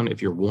finger down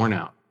if you're worn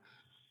out.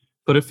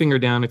 Put a finger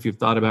down if you've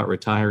thought about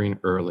retiring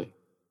early.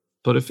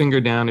 Put a finger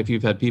down if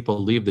you've had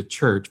people leave the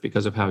church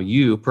because of how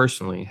you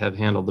personally have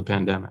handled the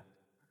pandemic.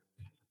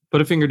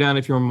 Put a finger down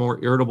if you're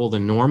more irritable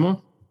than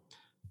normal.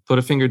 Put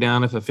a finger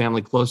down if a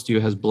family close to you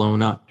has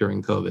blown up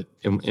during COVID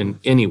in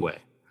any way.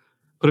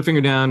 Put a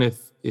finger down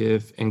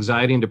if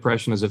anxiety and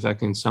depression is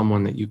affecting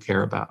someone that you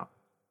care about.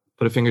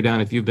 Put a finger down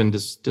if you've been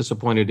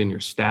disappointed in your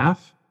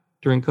staff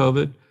during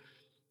COVID.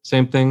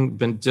 Same thing,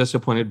 been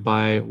disappointed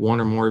by one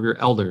or more of your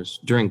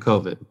elders during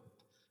COVID.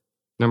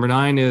 Number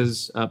 9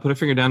 is put a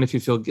finger down if you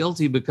feel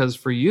guilty because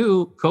for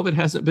you, COVID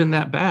hasn't been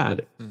that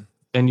bad.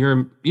 And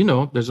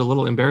there's a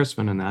little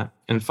embarrassment in that.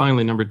 And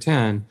finally, number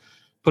 10,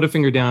 put a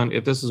finger down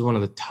if this is one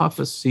of the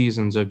toughest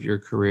seasons of your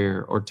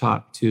career or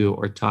top 2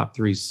 or top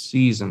 3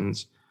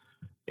 seasons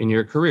in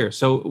your career.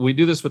 So we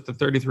do this with the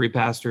 33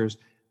 pastors.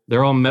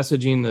 They're all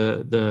messaging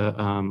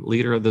the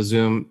leader of the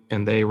Zoom,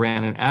 and they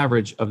ran an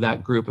average of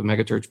that group of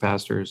megachurch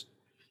pastors.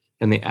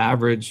 And the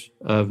average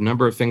of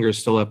number of fingers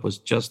still up was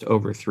just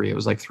over 3. It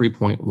was like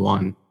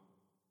 3.1.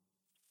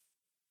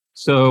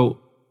 So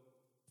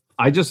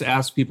I just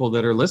ask people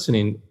that are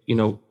listening,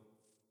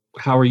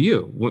 how are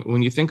you?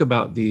 When you think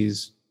about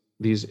these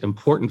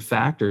important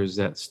factors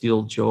that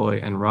steal joy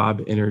and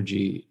rob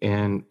energy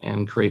and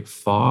create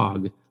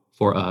fog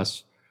for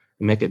us,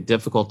 and make it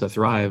difficult to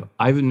thrive,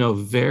 I know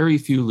very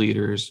few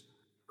leaders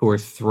who are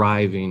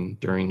thriving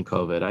during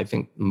COVID. I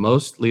think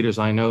most leaders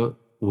I know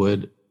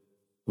would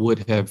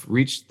have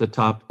reached the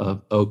top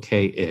of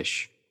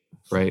okay-ish,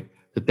 right?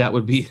 That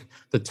would be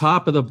the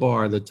top of the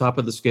bar, the top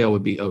of the scale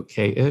would be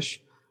okay-ish.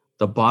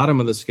 The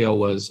bottom of the scale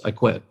was, I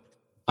quit,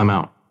 I'm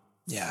out.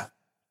 Yeah.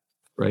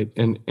 Right.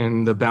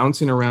 And the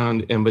bouncing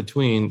around in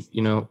between,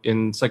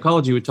 in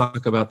psychology, we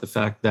talk about the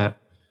fact that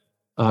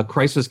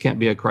crisis can't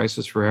be a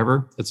crisis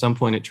forever. At some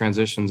point, it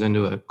transitions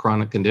into a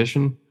chronic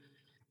condition.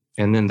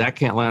 And then that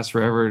can't last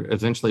forever. It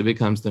eventually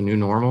becomes the new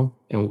normal.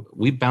 And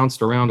we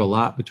bounced around a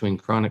lot between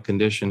chronic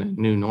condition and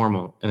new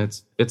normal. And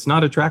it's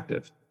not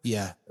attractive.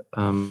 Yeah.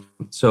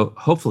 So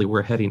hopefully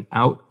we're heading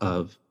out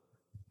of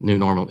new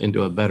normal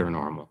into a better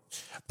normal.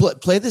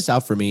 Play this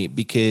out for me,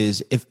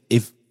 because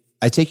if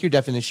I take your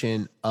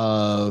definition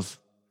of,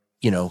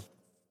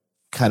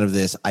 kind of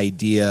this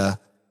idea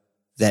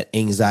that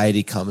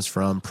anxiety comes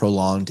from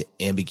prolonged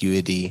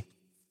ambiguity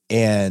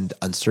and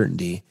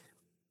uncertainty,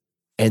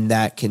 and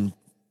that can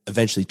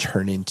eventually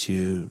turn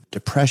into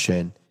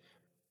depression.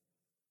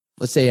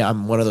 Let's say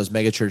I'm one of those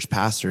megachurch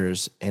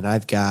pastors and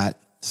I've got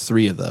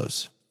 3 of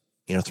those,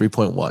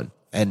 3.1.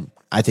 And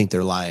I think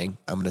they're lying.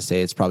 I'm going to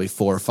say it's probably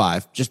 4 or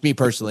 5, just me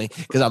personally,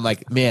 because I'm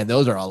like, man,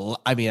 those are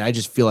I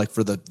just feel like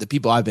for the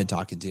people I've been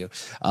talking to.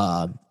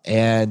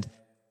 And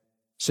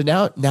so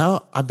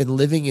now I've been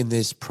living in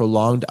this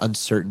prolonged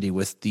uncertainty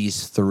with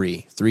these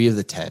 3 of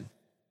the 10.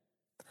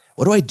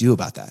 What do I do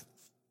about that?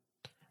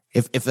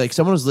 If like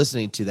someone was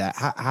listening to that,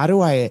 how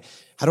do I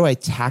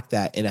attack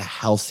that in a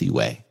healthy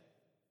way?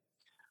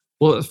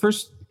 Well,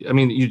 first,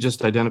 you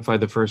just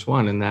identified the first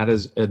one, and that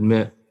is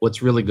admit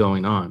what's really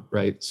going on,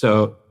 right?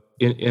 So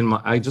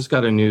I just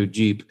got a new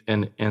Jeep,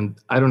 and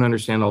I don't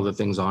understand all the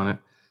things on it,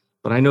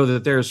 but I know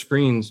that there are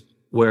screens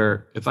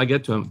where if I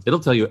get to them, it'll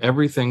tell you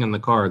everything in the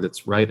car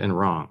that's right and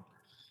wrong,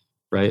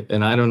 right?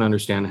 And I don't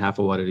understand half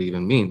of what it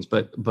even means.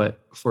 But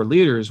for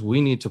leaders, we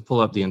need to pull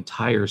up the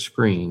entire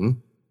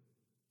screen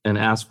and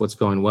ask what's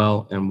going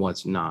well and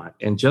what's not,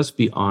 and just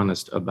be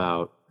honest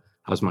about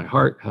how's my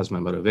heart, how's my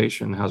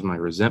motivation, how's my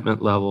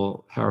resentment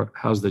level,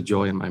 how's the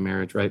joy in my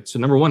marriage, right? So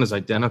number one is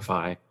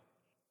identify,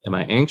 am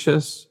I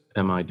anxious?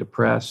 Am I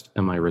depressed?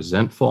 Am I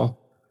resentful?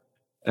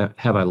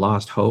 Have I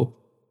lost hope?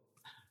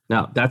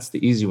 Now, that's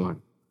the easy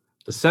one.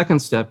 The second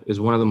step is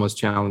one of the most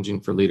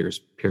challenging for leaders,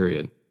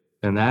 period.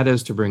 And that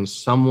is to bring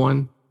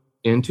someone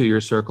into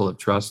your circle of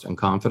trust and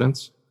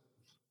confidence,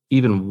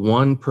 even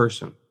one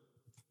person,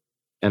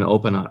 and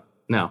open up.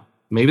 Now,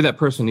 maybe that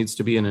person needs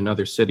to be in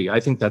another city. I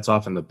think that's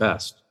often the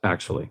best,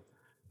 actually,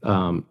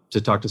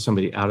 to talk to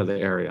somebody out of the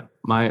area.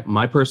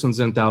 My person's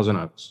in Thousand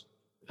Oaks.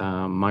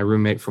 My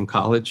roommate from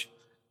college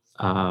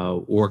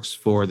works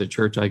for the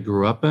church I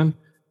grew up in.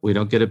 We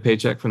don't get a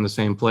paycheck from the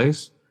same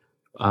place.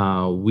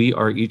 We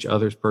are each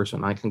other's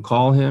person. I can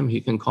call him,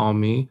 he can call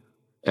me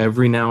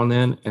every now and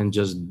then and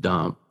just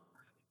dump.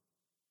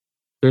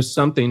 There's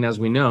something, as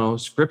we know,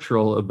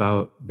 scriptural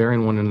about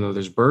bearing one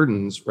another's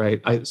burdens,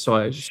 right? I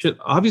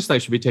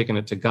should be taking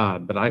it to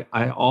God, but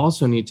I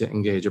also need to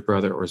engage a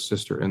brother or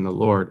sister in the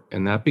Lord.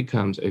 And that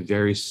becomes a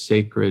very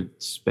sacred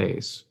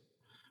space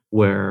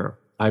where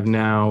I've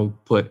now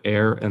put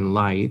air and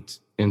light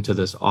into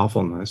this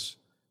awfulness,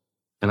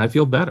 and I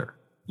feel better,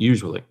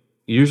 usually.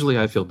 Usually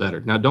I feel better.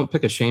 Now, don't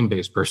pick a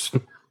shame-based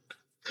person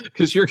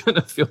because you're going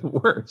to feel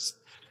worse,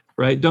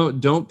 right?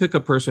 Don't pick a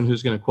person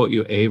who's going to quote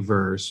you a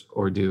verse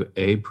or do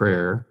a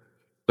prayer,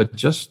 but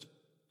just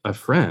a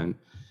friend.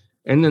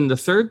 And then the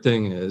third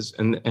thing is,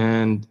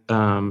 and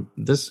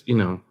this,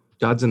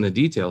 God's in the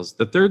details.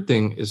 The third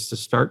thing is to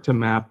start to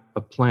map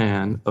a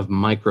plan of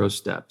micro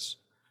steps,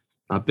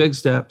 not big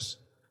steps,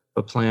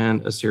 but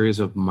plan a series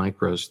of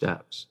micro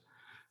steps.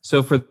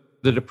 So for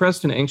the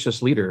depressed and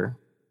anxious leader,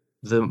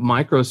 the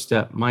micro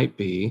step might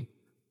be,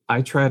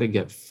 I try to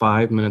get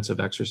 5 minutes of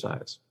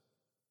exercise.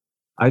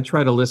 I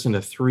try to listen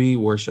to 3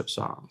 worship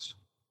songs,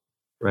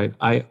 right?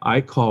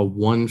 I call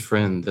one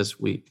friend this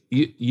week.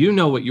 You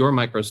know what your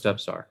micro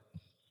steps are,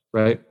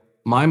 right?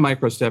 My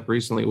micro step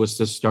recently was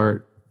to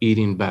start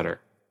eating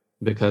better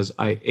because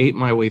I ate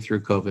my way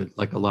through COVID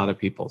like a lot of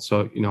people.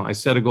 So, I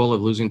set a goal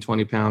of losing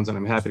 20 pounds and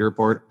I'm happy to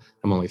report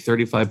I'm only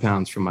 35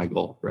 pounds from my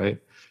goal,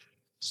 right?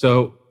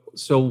 So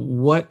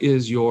what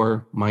is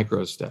your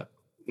micro step?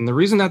 And the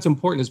reason that's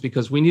important is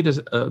because we need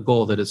a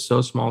goal that is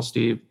so small,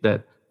 Steve,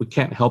 that we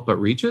can't help but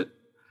reach it.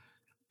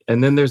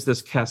 And then there's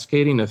this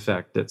cascading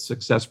effect that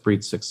success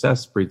breeds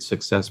success, breeds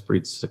success,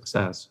 breeds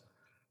success.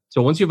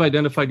 So once you've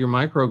identified your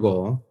micro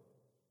goal,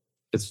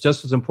 it's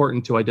just as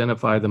important to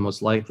identify the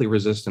most likely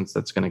resistance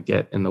that's going to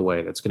get in the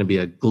way. That's going to be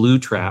a glue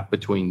trap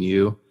between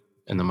you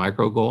and the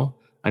micro goal.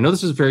 I know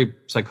this is very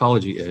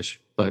psychology-ish,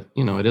 but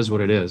it is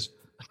what it is.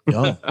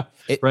 No,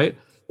 right?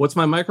 What's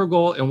my micro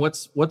goal and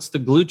what's the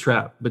glue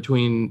trap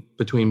between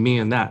me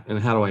and that? And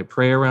how do I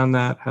pray around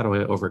that? How do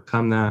I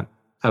overcome that?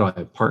 How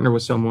do I partner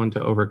with someone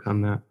to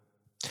overcome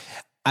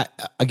that?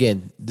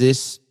 Again,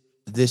 this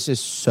is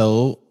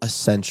so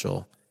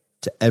essential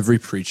to every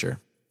preacher,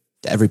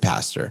 to every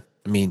pastor.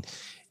 I mean,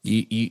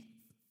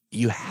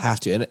 you have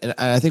to. And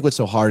I think what's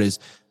so hard is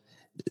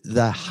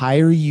the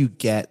higher you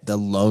get, the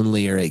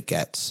lonelier it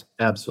gets.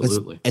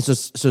 Absolutely. And so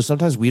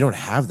sometimes we don't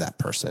have that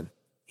person.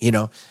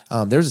 There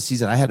was a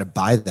season I had to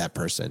buy that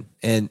person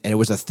and it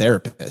was a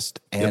therapist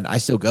and I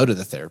still go to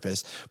the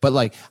therapist, but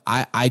like,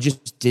 I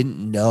just didn't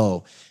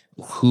know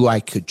who I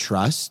could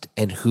trust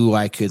and who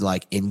I could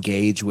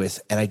engage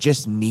with. And I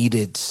just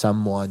needed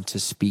someone to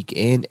speak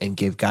in and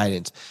give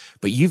guidance,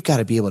 but you've got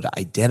to be able to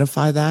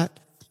identify that.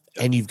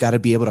 And you've got to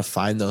be able to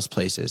find those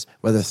places,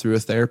 whether through a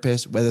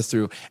therapist,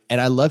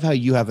 and I love how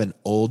you have an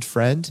old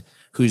friend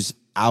who's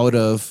out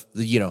of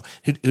who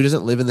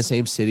doesn't live in the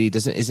same city,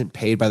 isn't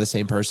paid by the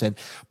same person.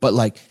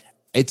 But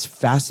it's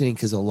fascinating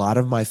because a lot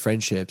of my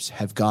friendships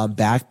have gone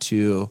back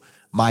to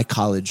my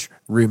college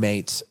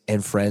roommates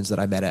and friends that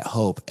I met at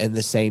Hope. And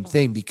the same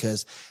thing,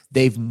 because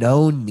they've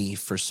known me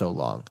for so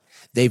long.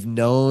 They've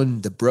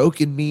known the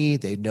broken me.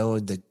 They've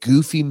known the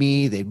goofy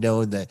me. They've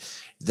known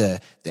the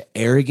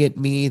arrogant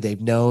me.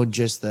 They've known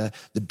just the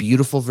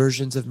beautiful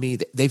versions of me.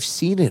 They've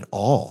seen it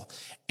all,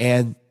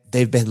 and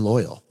they've been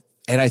loyal.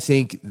 And I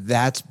think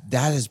that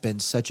has been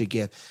such a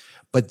gift.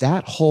 But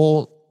that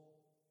whole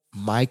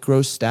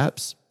micro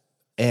steps,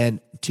 and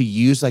to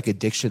use like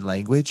addiction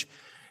language,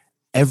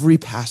 every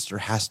pastor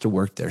has to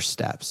work their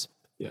steps.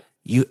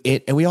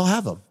 And we all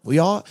have them. We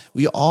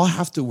all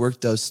have to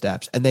work those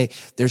steps, and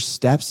there's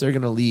steps that are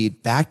going to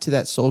lead back to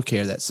that soul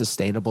care, that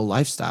sustainable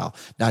lifestyle,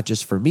 not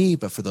just for me,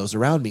 but for those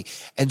around me.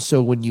 And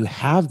so when you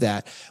have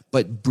that,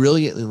 but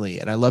brilliantly,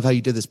 and I love how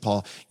you did this,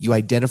 Paul, you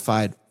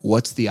identified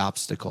what's the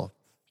obstacle.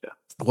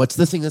 What's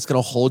the thing that's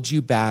going to hold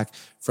you back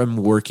from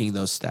working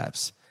those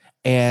steps?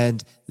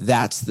 And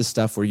that's the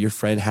stuff where your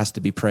friend has to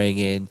be praying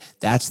in.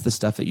 That's the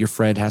stuff that your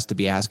friend has to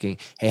be asking,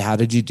 hey, how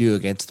did you do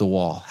against the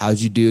wall? How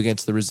did you do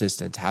against the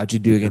resistance? How did you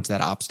do against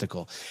that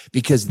obstacle?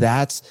 Because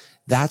that's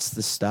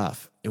the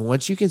stuff. And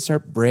once you can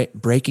start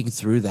breaking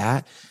through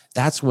that,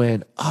 that's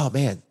when, oh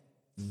man,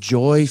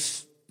 joy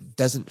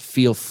doesn't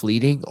feel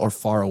fleeting or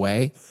far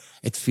away.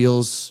 It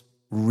feels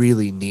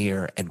really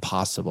near and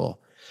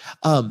possible.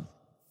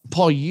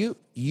 Paul, you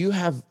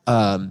have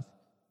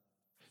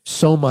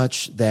so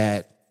much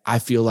that I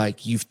feel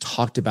like you've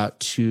talked about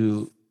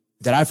too,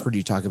 that I've heard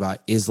you talk about,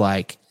 is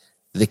like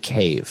the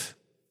cave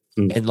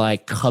and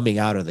like coming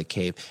out of the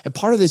cave. And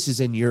part of this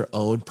is in your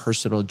own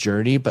personal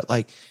journey, but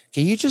like,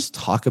 can you just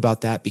talk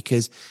about that?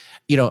 Because,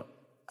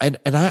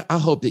 and I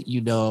hope that,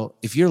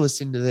 if you're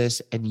listening to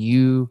this and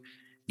you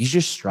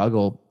just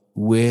struggle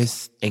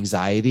with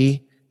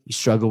anxiety, you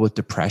struggle with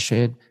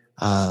depression,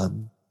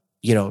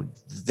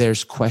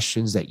 there's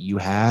questions that you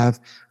have.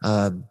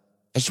 I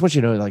just want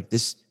you to know, like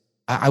this,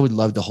 I would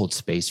love to hold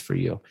space for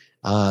you.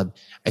 I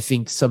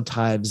think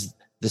sometimes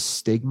the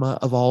stigma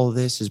of all of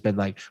this has been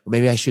like, well,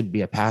 maybe I shouldn't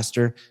be a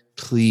pastor.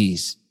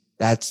 Please,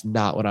 that's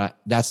not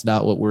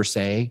what we're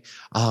saying.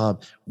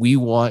 We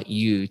want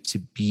you to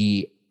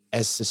be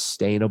as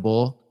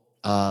sustainable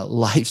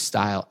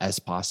lifestyle as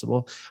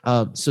possible.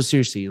 So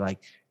seriously, like,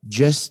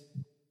 just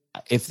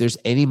if there's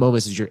any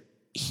moments as you're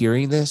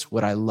hearing this,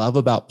 what I love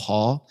about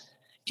Paul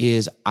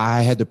is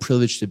I had the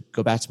privilege to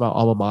go back to my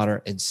alma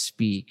mater and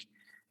speak.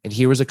 And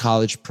here was a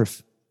college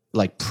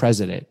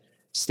president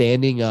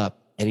standing up,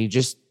 and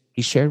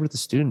he shared with the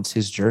students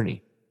his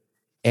journey.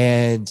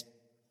 And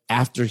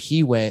after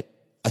he went,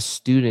 a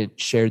student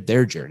shared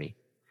their journey.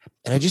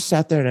 And I just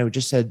sat there and I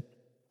just said,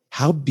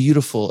 how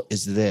beautiful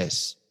is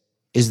this?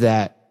 Is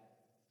that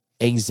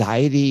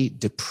anxiety,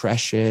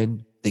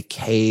 depression, the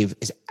cave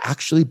is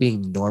actually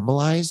being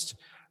normalized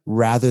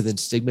rather than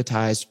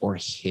stigmatized or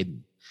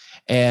hidden.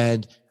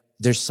 And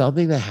there's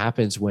something that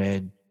happens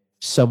when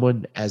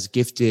someone as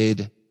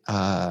gifted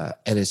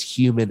and as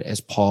human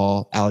as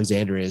Paul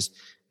Alexander is,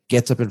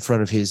 gets up in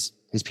front of his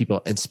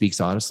people and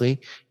speaks honestly.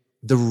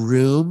 The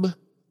room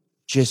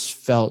just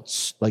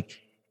felt like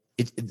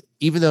it,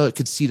 even though it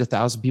could seat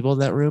 1,000 people in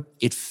that room,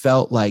 it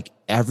felt like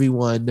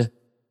everyone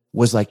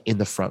was like in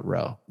the front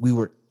row. We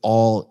were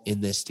all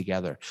in this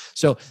together.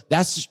 So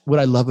that's what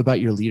I love about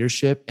your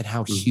leadership and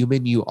how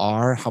human you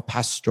are, how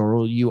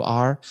pastoral you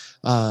are.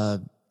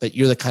 But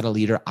you're the kind of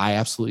leader I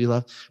absolutely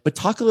love. But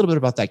talk a little bit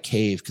about that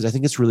cave, because I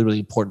think it's really, really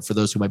important for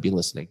those who might be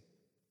listening.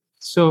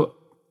 So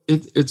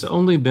it's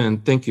only been,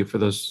 thank you for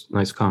those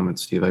nice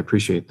comments, Steve. I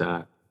appreciate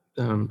that.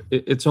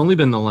 It's only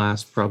been the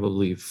last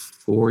probably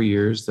 4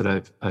 years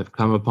that I've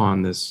come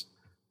upon this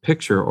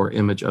picture or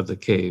image of the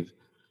cave.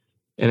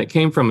 And it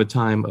came from a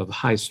time of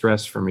high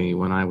stress for me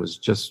when I was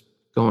just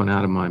going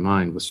out of my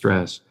mind with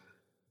stress.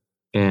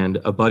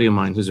 And a buddy of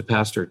mine who's a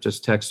pastor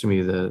just texted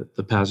me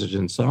the passage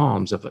in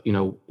Psalms of,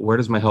 where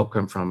does my help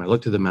come from? I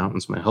look to the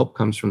mountains, my help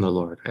comes from the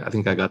Lord. I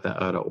think I got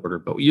that out of order,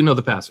 but you know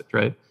the passage,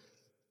 right?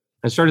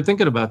 I started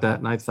thinking about that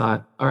and I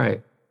thought, all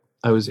right,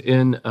 I was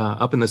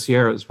up in the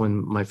Sierras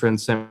when my friend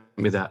sent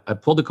me that. I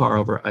pulled the car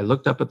over, I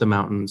looked up at the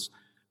mountains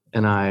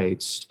and I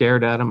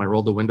stared at them. I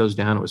rolled the windows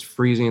down. It was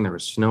freezing. There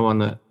was snow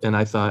and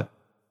I thought,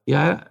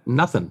 yeah,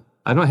 nothing.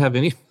 I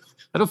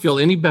don't feel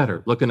any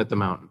better looking at the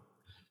mountain.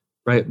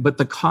 Right. But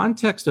the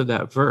context of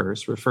that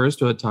verse refers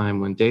to a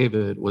time when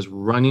David was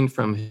running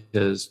from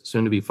his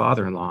soon-to-be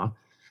father-in-law.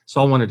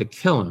 Saul wanted to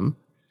kill him.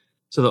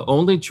 So the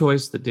only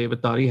choice that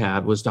David thought he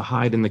had was to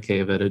hide in the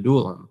cave at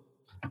Adullam.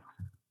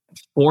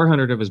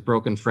 400 of his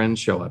broken friends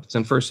show up. It's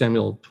in 1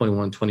 Samuel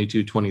 21,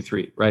 22,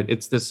 23, right?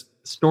 It's this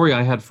story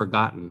I had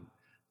forgotten.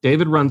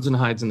 David runs and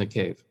hides in the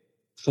cave.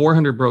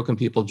 400 broken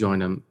people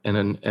join him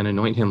and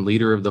anoint him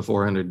leader of the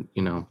 400,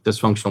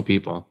 dysfunctional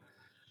people.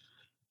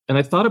 And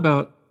I thought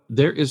about,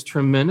 there is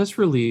tremendous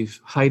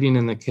relief hiding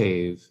in the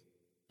cave,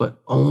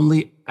 but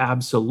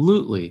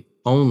absolutely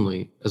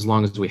only as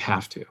long as we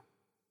have to.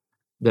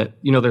 That,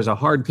 there's a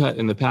hard cut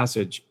in the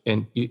passage,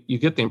 and you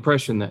get the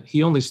impression that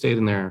he only stayed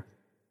in there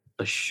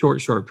a short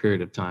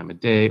period of time, a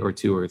day or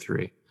two or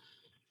three.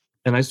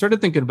 And I started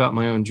thinking about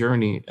my own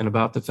journey and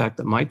about the fact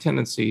that my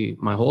tendency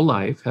my whole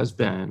life has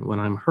been, when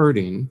I'm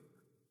hurting,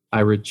 I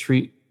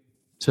retreat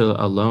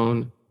to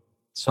alone,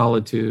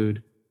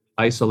 solitude,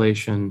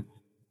 isolation,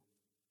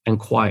 and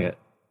quiet.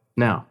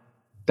 Now,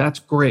 that's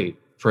great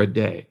for a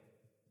day.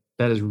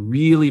 That is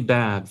really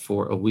bad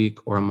for a week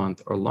or a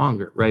month or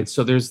longer, right?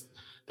 So there's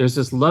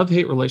this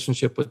love-hate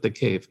relationship with the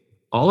cave.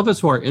 All of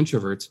us who are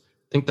introverts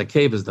think the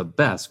cave is the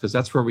best because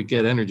that's where we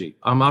get energy.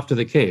 I'm off to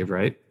the cave,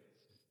 right?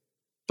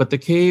 But the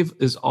cave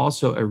is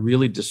also a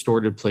really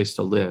distorted place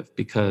to live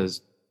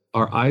because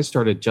our eyes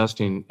start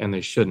adjusting and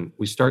they shouldn't.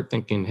 We start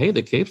thinking, hey,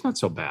 the cave's not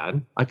so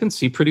bad. I can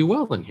see pretty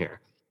well in here.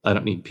 I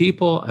don't need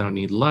people. I don't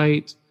need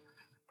light,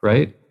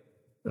 right?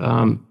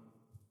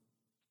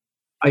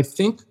 I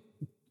think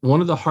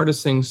one of the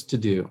hardest things to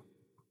do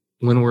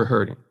when we're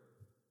hurting,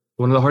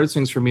 one of the hardest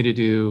things for me to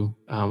do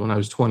when I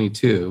was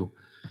 22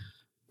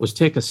 was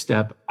take a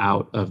step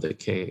out of the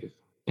cave.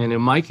 And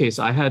in my case,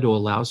 I had to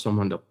allow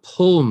someone to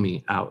pull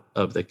me out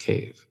of the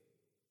cave.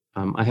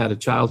 I had a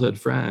childhood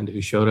friend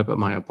who showed up at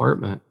my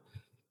apartment.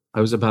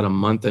 I was about a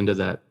month into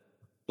that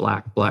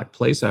black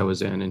place I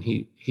was in. And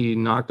he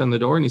knocked on the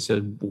door and he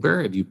said,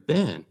 where have you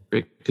been?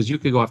 Because you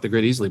could go off the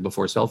grid easily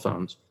before cell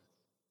phones.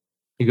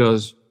 He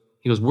goes,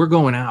 we're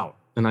going out.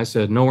 And I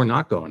said, no, we're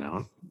not going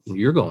out.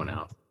 You're going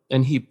out.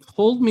 And he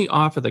pulled me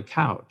off of the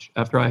couch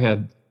after I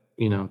had,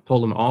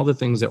 told him all the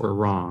things that were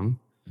wrong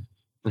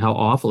and how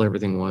awful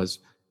everything was.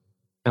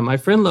 And my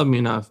friend loved me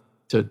enough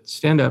to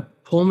stand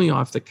up, pull me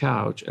off the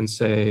couch and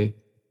say,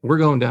 we're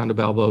going down to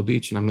Balboa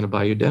Beach and I'm going to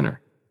buy you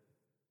dinner.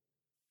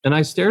 And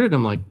I stared at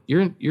him like,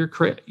 you're an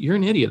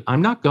idiot.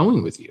 I'm not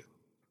going with you.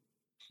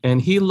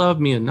 And he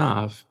loved me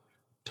enough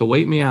to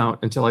wait me out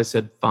until I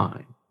said,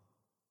 fine.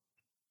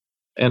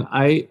 And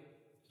I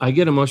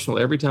get emotional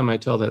every time I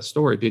tell that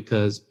story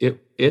because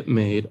it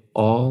made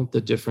all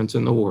the difference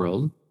in the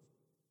world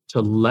to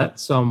let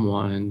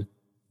someone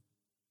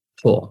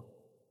pull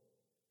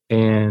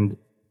and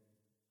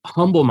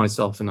humble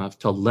myself enough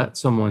to let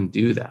someone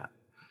do that.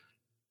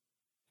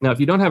 Now, if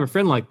you don't have a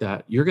friend like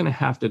that, you're going to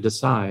have to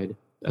decide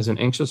as an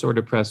anxious or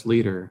depressed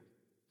leader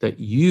that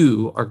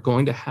you are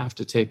going to have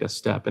to take a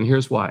step. And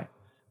here's why.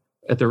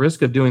 At the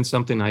risk of doing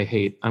something I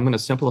hate, I'm going to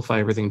simplify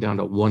everything down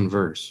to one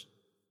verse.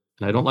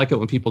 And I don't like it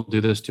when people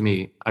do this to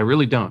me. I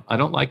really don't. I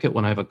don't like it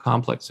when I have a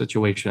complex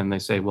situation and they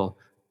say, well,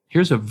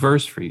 here's a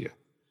verse for you.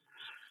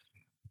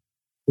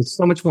 It's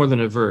so much more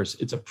than a verse.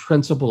 It's a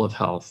principle of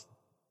health.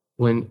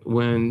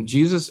 When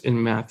Jesus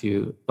in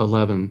Matthew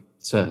 11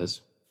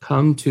 says,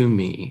 come to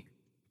me,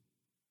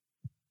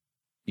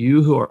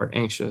 you who are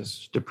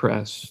anxious,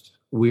 depressed,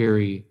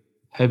 weary,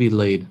 heavy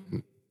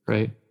laden,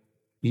 right?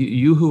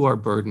 You who are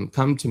burdened,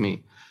 come to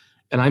me.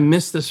 And I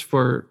missed this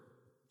for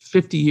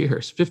 50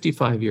 years,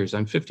 55 years.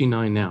 I'm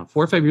 59 now.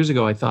 4 or 5 years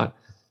ago, I thought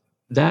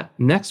that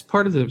next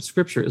part of the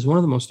scripture is one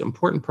of the most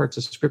important parts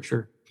of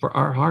scripture for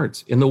our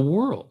hearts in the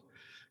world.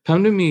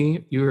 Come to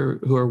me, you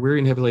who are weary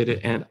and heavy laden,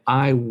 and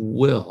I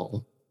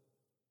will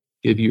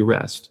give you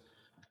rest.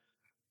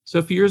 So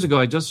a few years ago,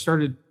 I just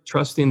started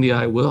trusting the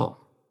I will.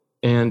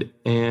 And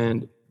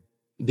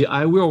the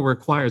I will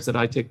requires that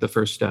I take the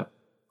first step.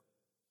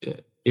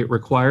 It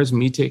requires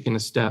me taking a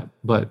step.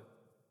 But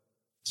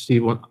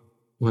Steve,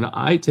 when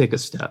I take a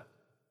step,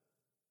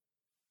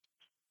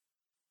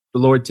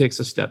 the Lord takes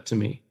a step to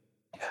me.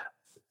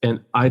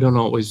 And I don't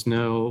always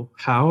know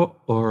how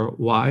or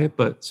why,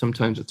 but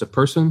sometimes it's a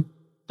person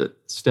that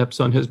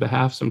steps on his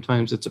behalf.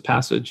 Sometimes it's a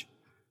passage.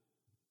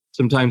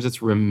 Sometimes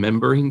it's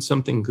remembering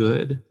something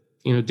good.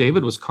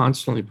 David was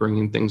constantly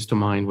bringing things to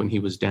mind when he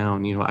was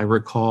down. I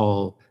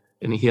recall,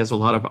 and he has a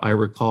lot of I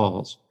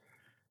recalls.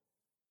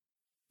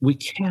 We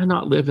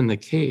cannot live in the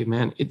cave,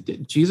 man.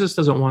 Jesus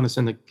doesn't want us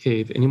in the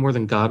cave any more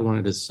than God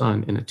wanted his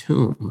son in a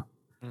tomb.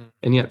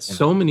 And yet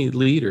so many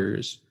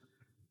leaders,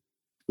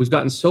 we've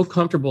gotten so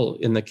comfortable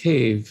in the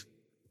cave,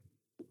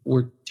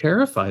 we're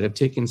terrified of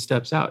taking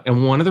steps out.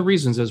 And one of the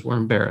reasons is we're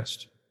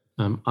embarrassed.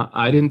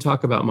 I didn't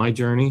talk about my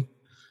journey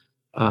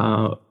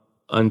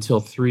until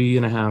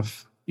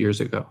 3.5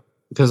 years ago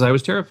because I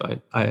was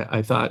terrified.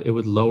 I thought it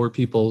would lower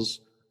people's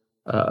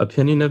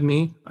opinion of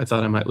me. I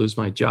thought I might lose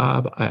my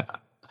job.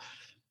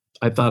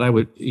 I thought I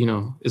would,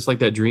 it's like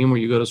that dream where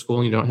you go to school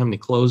and you don't have any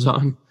clothes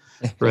on,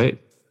 right?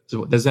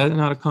 So is that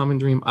not a common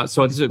dream?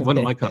 So it's one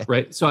of my,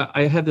 right? So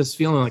I had this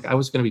feeling like I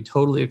was going to be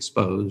totally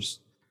exposed.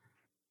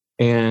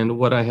 And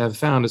what I have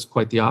found is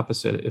quite the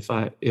opposite.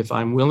 If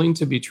I'm willing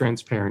to be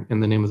transparent in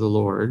the name of the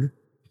Lord,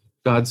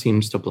 God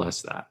seems to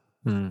bless that.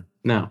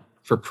 Now,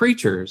 for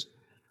preachers,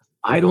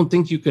 I don't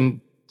think you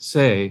can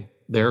say,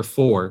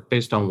 therefore,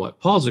 based on what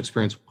Paul's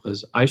experience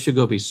was, I should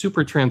go be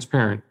super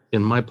transparent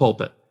in my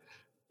pulpit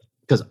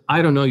because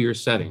I don't know your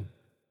setting.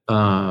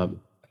 I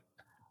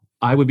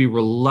would be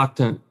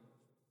reluctant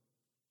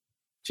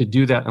to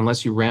do that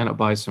unless you ran it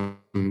by some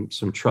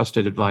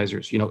trusted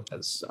advisors.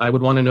 I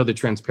would want to know the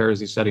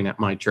transparency setting at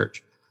my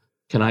church.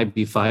 Can I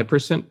be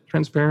 5%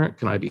 transparent?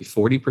 Can I be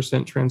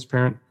 40%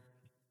 transparent?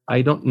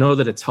 I don't know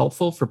that it's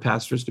helpful for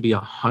pastors to be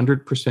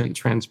 100%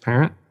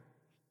 transparent.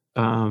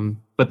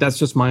 But that's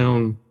just my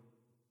own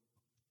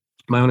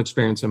my own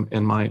experience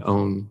and my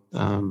own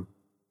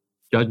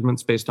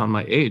judgments based on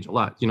my age a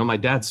lot. My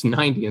dad's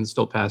 90 and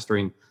still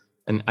pastoring.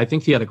 And I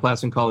think he had a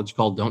class in college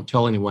called "Don't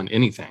Tell Anyone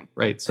Anything,"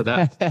 right? So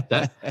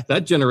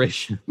that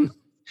generation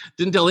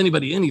didn't tell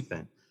anybody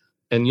anything.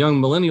 And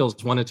young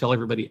millennials want to tell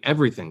everybody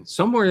everything.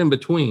 Somewhere in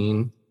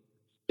between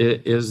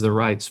is the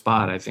right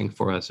spot, I think,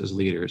 for us as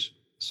leaders.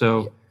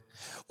 So,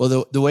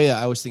 well, the way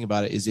I always think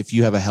about it is if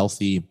you have a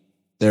healthy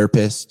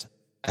therapist,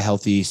 a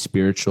healthy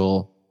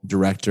spiritual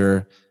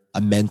director,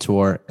 a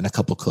mentor, and a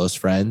couple close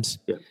friends,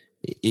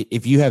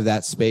 if you have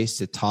that space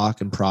to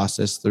talk and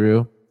process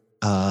through,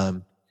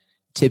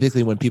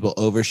 typically when people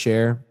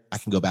overshare, I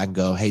can go back and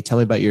go, hey, tell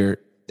me about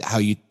how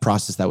you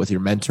process that with your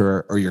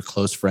mentor or your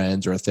close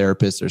friends or a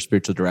therapist or a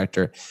spiritual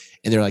director.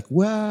 And they're like,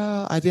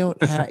 well, I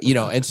don't have,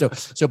 and so,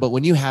 but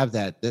when you have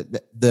that,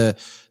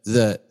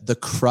 the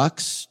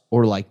crux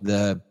or like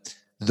the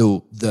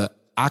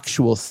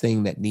actual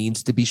thing that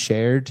needs to be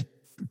shared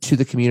to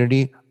the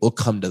community will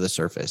come to the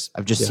surface.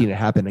 I've just seen it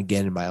happen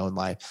again in my own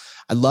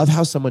life. I love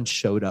how someone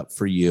showed up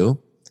for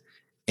you.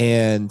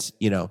 And,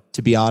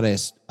 to be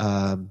honest,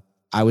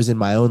 I was in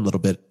my own little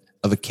bit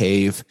of a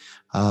cave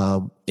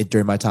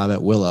during my time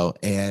at Willow,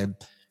 and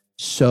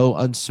so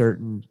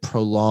uncertain,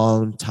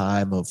 prolonged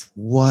time of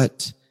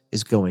what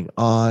is going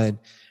on.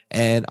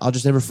 And I'll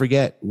just never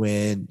forget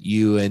when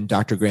you and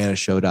Dr. Grana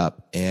showed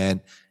up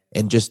and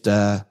just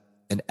an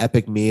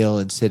epic meal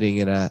and sitting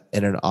in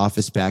an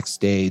office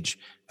backstage.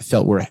 I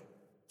felt were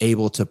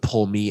able to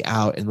pull me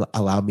out and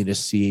allow me to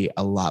see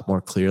a lot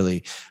more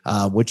clearly,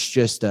 which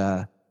just,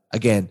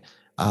 again,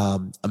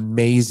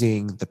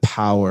 amazing the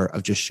power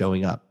of just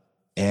showing up.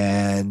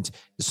 And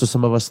so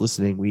some of us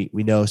listening,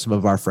 we know some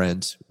of our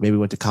friends, maybe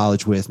went to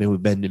college with, maybe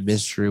we've been in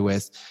ministry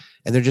with,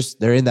 and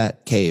they're in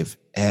that cave.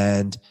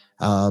 And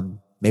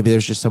maybe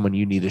there's just someone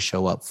you need to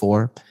show up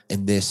for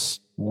in this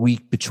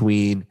week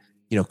between,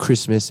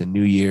 Christmas and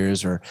New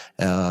Year's, or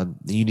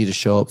you need to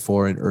show up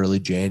for in early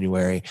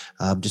January,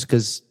 just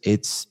because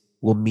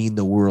will mean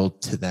the world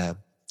to them.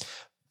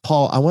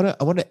 Paul, I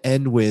want to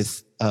end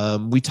with,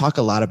 we talk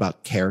a lot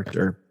about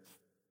character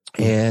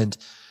and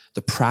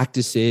the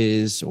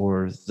practices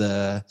or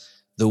the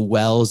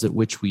wells at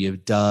which we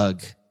have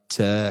dug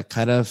to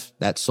kind of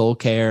that soul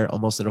care,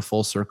 almost in a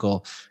full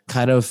circle,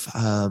 kind of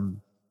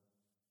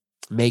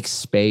make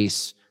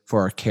space for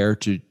our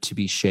character to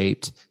be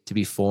shaped, to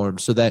be formed,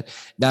 so that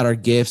not our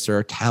gifts or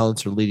our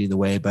talents are leading the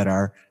way, but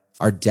our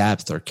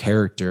depth, our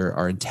character,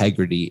 our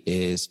integrity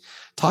is.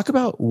 Talk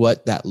about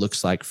what that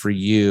looks like for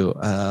you.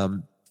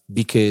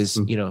 Because,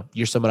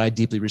 you're someone I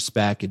deeply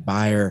respect,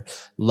 admire,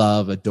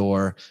 love,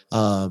 adore.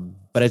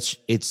 But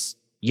it's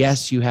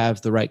yes, you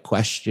have the right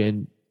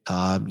question.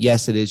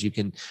 Yes, it is. You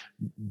can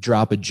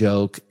drop a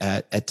joke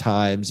at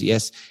times.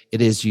 Yes,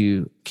 it is.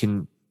 You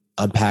can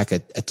unpack a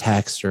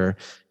text or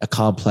a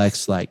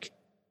complex,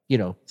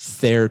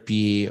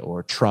 therapy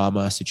or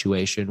trauma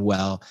situation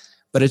well.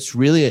 But it's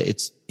really,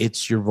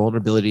 it's your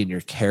vulnerability and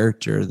your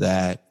character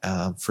that,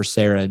 for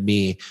Sarah and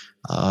me,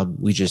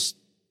 we just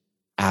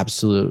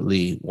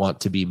absolutely want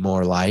to be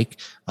more like.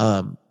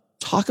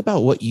 Talk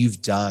about what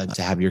you've done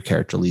to have your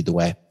character lead the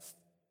way.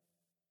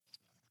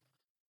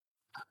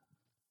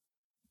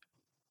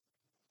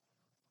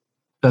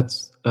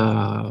 That's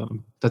a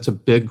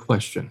big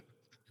question.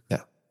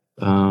 Yeah.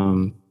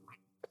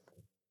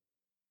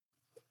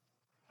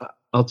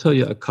 I'll tell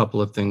you a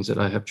couple of things that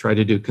I have tried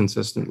to do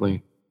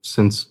consistently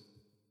since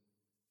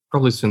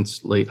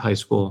late high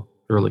school,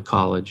 early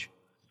college.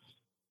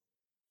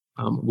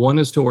 One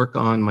is to work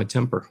on my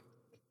temper.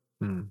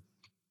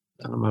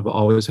 I've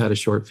always had a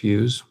short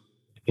fuse,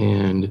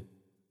 and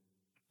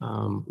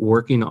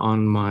working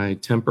on my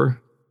temper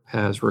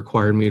has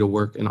required me to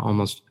work in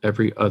almost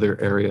every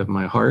other area of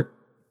my heart.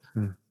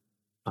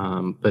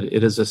 But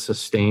it is a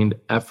sustained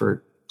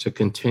effort to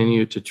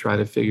continue to try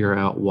to figure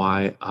out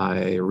why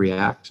I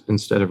react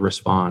instead of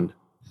respond.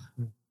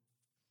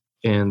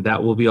 And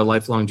that will be a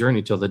lifelong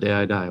journey till the day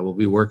I die. We'll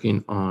be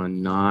working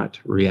on not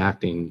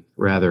reacting,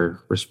 rather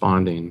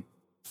responding.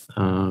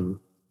 The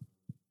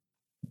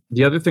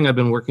other thing I've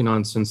been working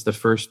on since the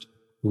first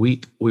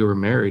week we were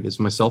married is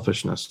my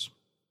selfishness.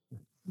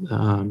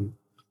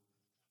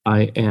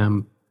 I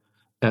am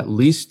at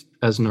least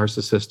as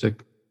narcissistic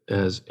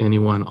as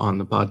anyone on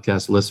the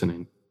podcast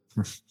listening.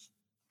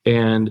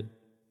 And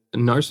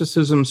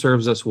narcissism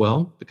serves us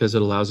well because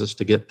it allows us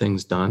to get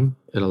things done.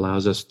 It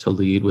allows us to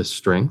lead with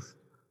strength.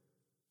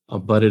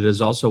 But it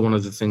is also one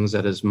of the things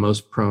that is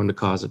most prone to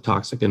cause a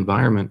toxic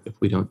environment if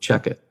we don't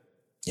check it.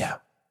 Yeah.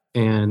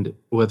 And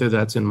whether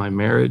that's in my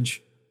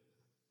marriage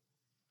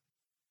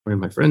or in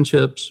my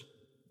friendships,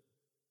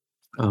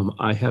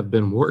 I have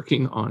been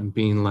working on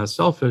being less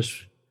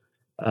selfish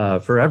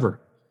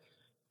forever.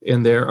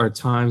 And there are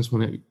times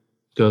when it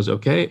goes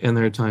okay, and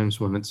there are times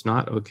when it's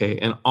not okay.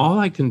 And all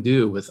I can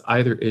do with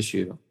either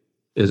issue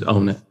is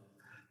own it.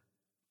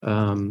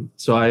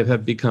 So I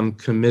have become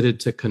committed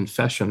to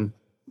confession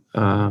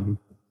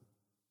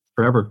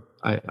forever.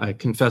 I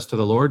confess to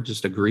the Lord,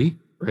 just agree,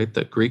 right?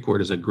 The Greek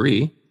word is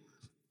agree.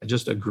 I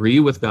just agree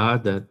with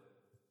God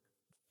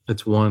that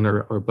it's one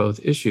or both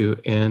issue.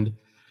 And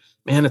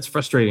man, it's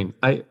frustrating.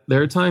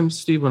 There are times,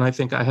 Steve, when I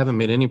think I haven't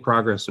made any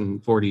progress in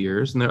 40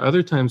 years. And there are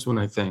other times when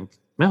I think,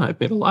 man, I've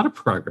made a lot of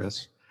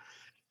progress,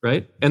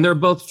 right? And they're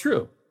both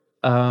true.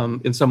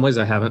 In some ways,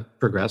 I haven't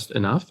progressed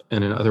enough.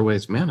 And in other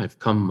ways, man, I've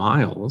come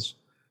miles.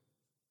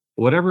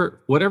 Whatever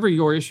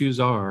your issues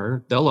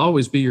are, they'll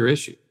always be your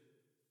issue.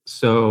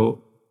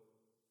 So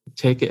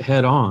take it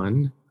head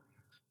on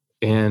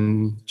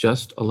and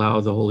just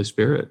allow the Holy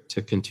Spirit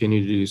to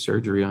continue to do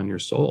surgery on your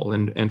soul.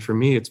 And for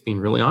me, it's being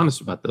really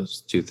honest about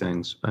those two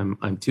things.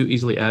 I'm too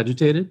easily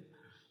agitated,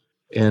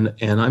 and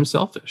I'm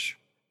selfish.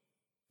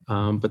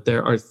 But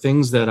there are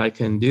things that I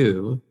can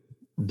do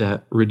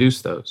that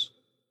reduce those.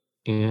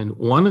 And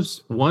one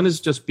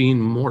is just being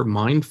more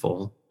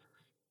mindful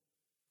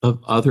of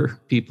other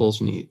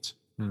people's needs.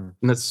 And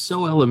that's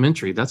so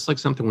elementary. That's like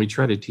something we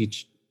try to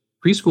teach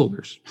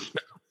preschoolers.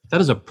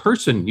 That is a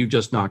person you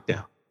just knocked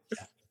down.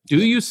 Do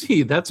you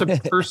see? That's a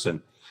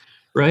person,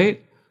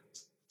 right?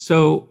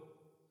 So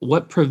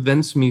what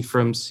prevents me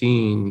from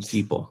seeing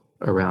people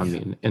around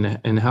me,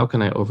 and how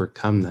can I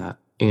overcome that?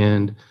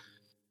 And,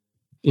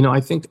 I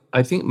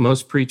think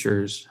most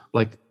preachers,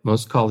 like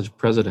most college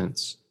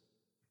presidents,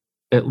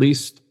 at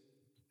least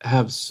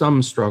have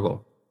some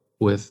struggle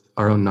with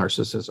our own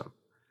narcissism.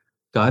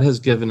 God has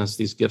given us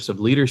these gifts of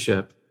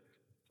leadership,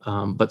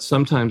 but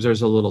sometimes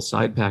there's a little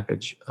side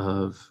package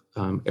of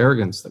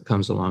arrogance that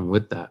comes along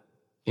with that.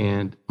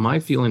 And my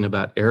feeling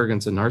about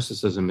arrogance and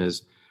narcissism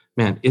is,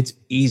 man, it's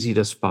easy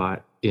to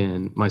spot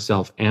in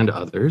myself and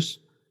others,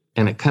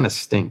 and it kind of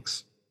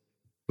stinks.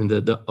 And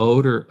the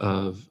odor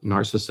of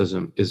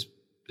narcissism is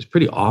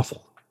pretty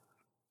awful.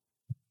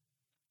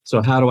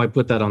 So how do I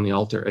put that on the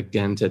altar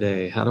again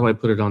today? How do I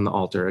put it on the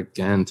altar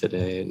again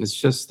today? And it's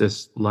just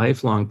this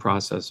lifelong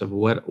process of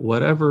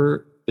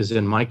whatever is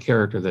in my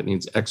character that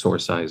needs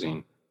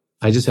exorcising.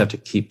 I just have to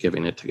keep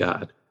giving it to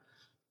God,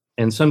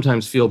 and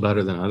sometimes feel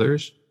better than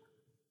others.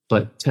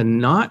 But to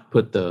not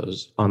put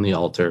those on the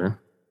altar,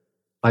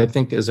 I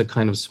think, is a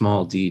kind of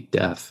small d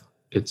death.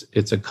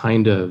 It's a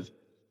kind of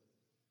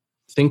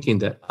thinking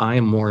that I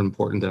am more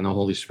important than the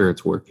Holy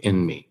Spirit's work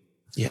in me.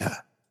 Yeah.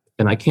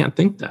 And I can't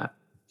think that.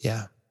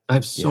 Yeah. I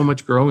have so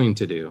much growing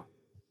to do.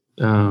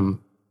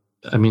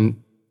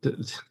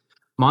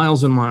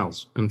 Miles and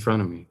miles in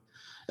front of me.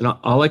 And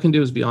all I can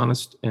do is be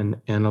honest and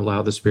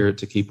allow the Spirit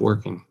to keep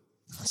working.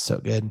 That's so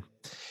good.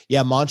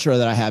 Yeah. Mantra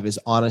that I have is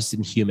honest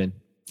and human,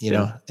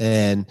 know,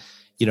 and,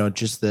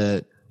 just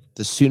the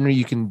sooner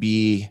you can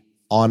be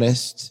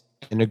honest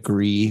and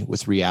agree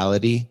with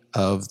reality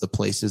of the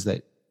places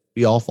that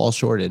we all fall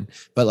short in,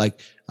 but like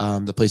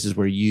the places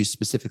where you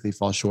specifically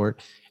fall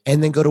short,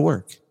 and then go to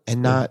work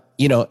and not,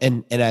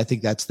 and I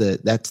think that's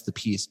the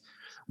piece.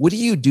 What do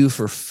you do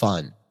for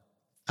fun?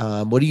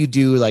 What do you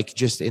do, like,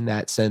 just in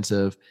that sense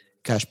of,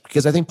 gosh,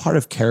 because I think part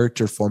of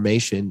character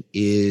formation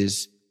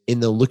is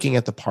in the looking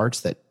at the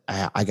parts that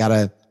I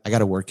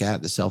gotta work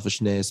at, the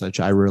selfishness,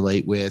 which I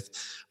relate with,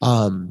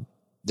 the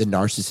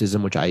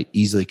narcissism, which I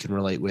easily can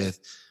relate with,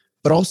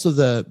 but also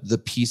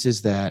the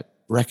pieces that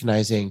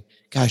recognizing,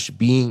 gosh,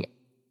 being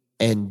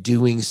and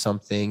doing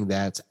something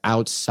that's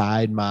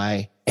outside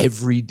my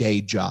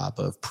everyday job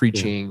of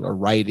preaching or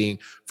writing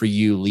for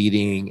you,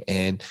 leading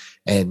and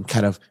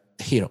kind of,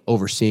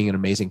 overseeing an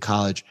amazing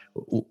college.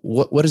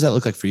 What does that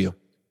look like for you?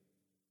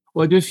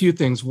 Well, I do a few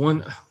things.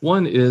 One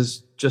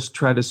is just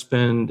try to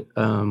spend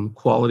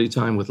quality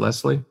time with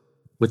Leslie,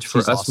 which for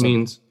us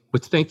means,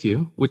 thank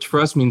you, which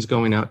for us means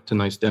going out to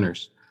nice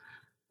dinners.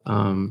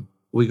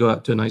 We go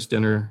out to a nice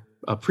dinner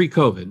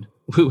pre-COVID.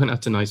 We went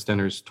out to nice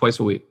dinners twice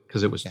a week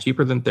because it was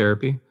cheaper than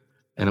therapy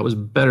and it was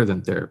better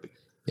than therapy.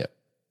 Yep.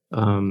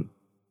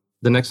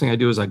 The next thing I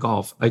do is I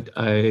golf.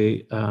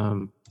 I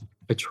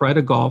try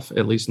to golf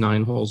at least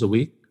 9 holes a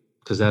week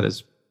because that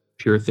is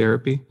pure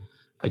therapy.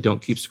 I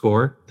don't keep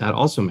score. That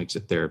also makes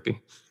it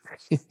therapy.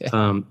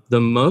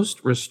 The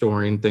most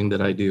restoring thing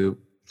that I do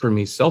for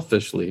me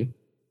selfishly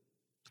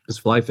is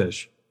fly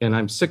fish. And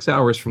I'm 6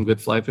 hours from good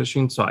fly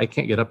fishing, so I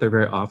can't get up there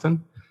very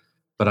often,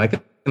 but I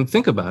can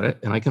think about it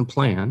and I can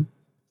plan.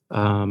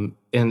 And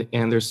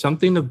there's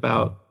something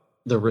about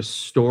the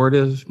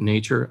restorative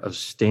nature of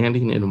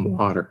standing in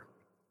water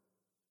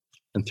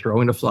and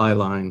throwing a fly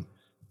line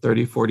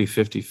 30, 40,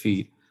 50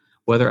 feet,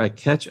 whether I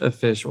catch a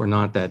fish or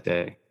not that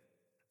day.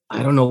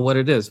 I don't know what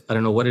it is. I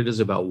don't know what it is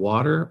about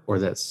water or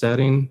that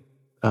setting.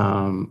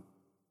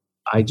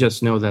 I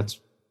just know that's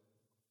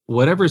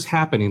whatever's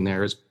happening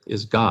there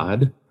is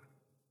God.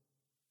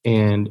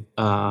 And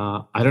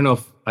I don't know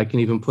if I can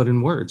even put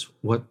in words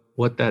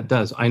what that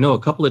does. I know a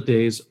couple of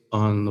days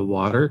on the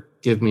water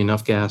give me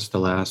enough gas to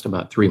last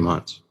about 3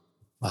 months.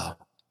 Wow.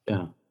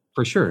 Yeah,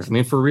 for sure. I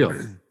mean, for real.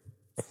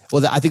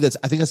 Well, I think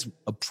that's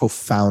a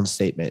profound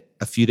statement.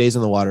 A few days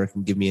on the water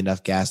can give me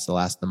enough gas to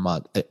last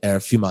a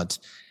few months.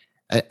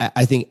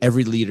 I think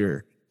every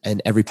leader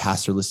and every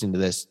pastor listening to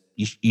this,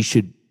 you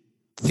should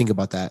think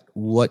about that.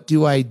 What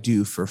do I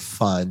do for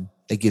fun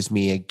that gives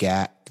me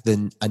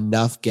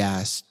enough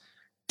gas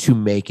to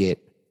make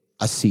it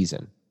a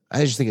season?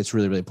 I just think it's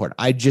really, really important.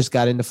 I just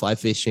got into fly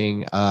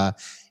fishing,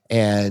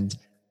 And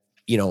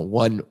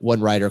one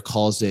writer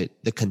calls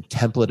it the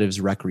contemplative's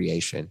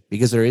recreation,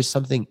 because there is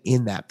something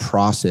in that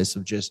process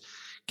of just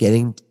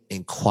getting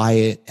in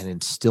quiet and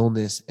in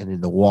stillness and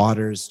in the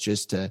waters,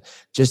 just to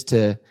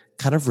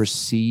kind of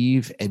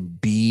receive and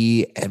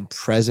be and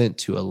present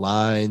to a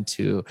line,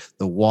 to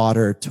the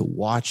water, to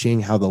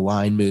watching how the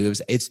line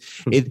moves. It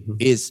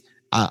is.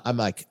 I'm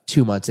like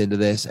 2 months into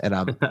this, and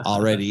I'm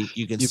already.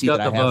 You can see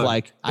that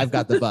I've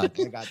got the bug.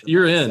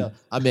 You're in. So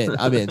I'm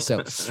in.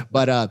 So,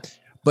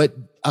 but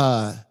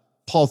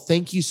Paul,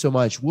 thank you so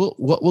much. What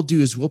we'll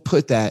do is we'll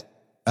put that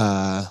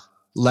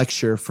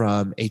lecture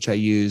from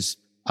HIU's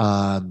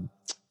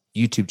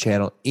YouTube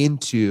channel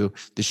into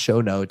the show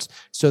notes,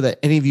 so that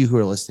any of you who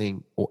are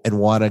listening and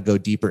want to go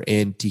deeper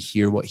in to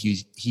hear what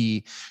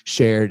he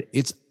shared.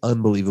 It's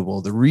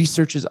unbelievable. The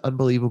research is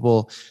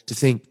unbelievable. To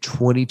think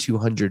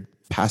 2,200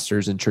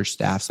 pastors and church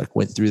staffs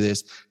went through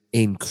this.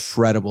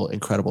 Incredible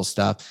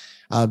stuff.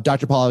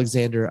 Dr. Paul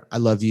Alexander, I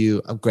love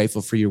you. I'm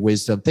grateful for your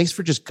wisdom. Thanks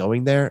for just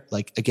going there.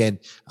 Again,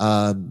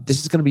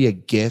 this is going to be a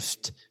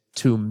gift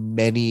to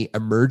many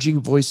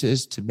emerging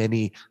voices, to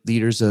many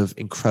leaders of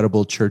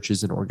incredible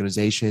churches and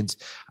organizations.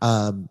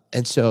 And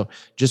so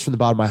just from the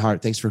bottom of my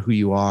heart, thanks for who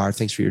you are.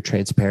 Thanks for your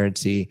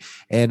transparency.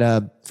 And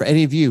for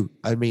any of you,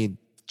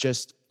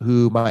 just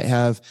who might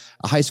have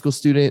a high school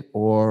student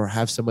or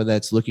have someone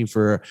that's looking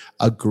for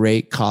a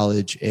great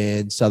college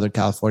in Southern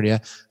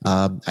California,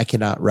 I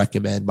cannot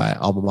recommend my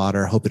alma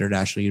mater, Hope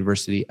International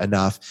University,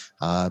 enough.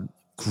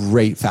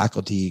 Great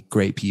faculty,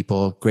 great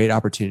people, great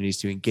opportunities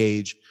to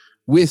engage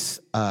with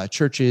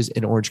churches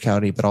in Orange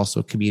County, but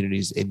also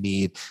communities in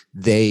need.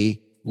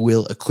 They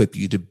will equip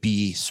you to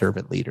be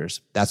servant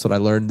leaders. That's what I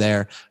learned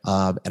there.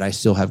 And I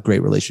still have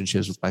great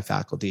relationships with my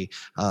faculty.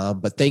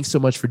 But thanks so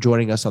much for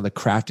joining us on the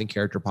Craft and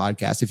Character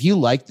podcast. If you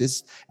like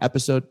this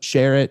episode,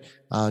 share it.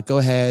 Go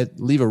ahead,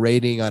 leave a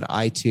rating on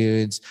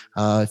iTunes.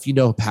 If you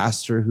know a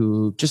pastor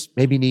who just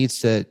maybe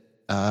needs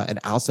an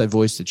outside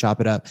voice to chop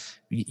it up,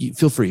 you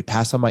feel free.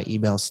 Pass on my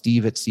email,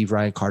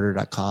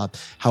 steve@steveryancarter.com.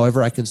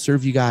 However I can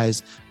serve you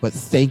guys. But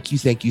thank you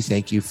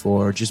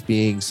for just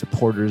being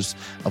supporters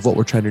of what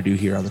we're trying to do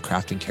here on the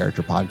Craft and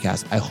Character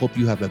podcast. I hope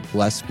you have a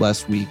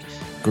blessed week.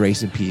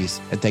 Grace and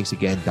peace. And thanks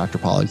again, Dr.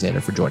 Paul Alexander,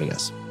 for joining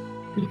us.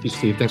 Thank you,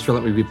 Steve. Thanks for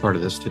letting me be part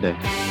of this today.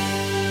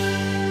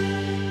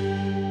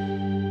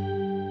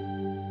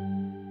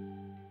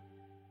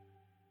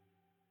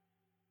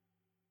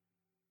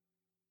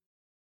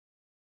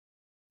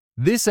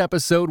 This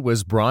episode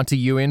was brought to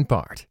you in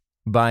part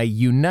by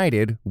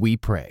United We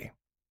Pray.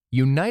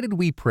 United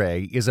We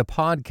Pray is a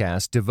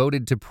podcast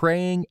devoted to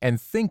praying and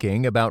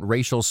thinking about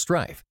racial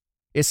strife,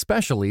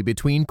 especially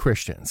between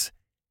Christians.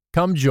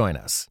 Come join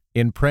us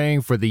in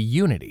praying for the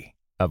unity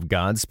of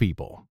God's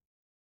people.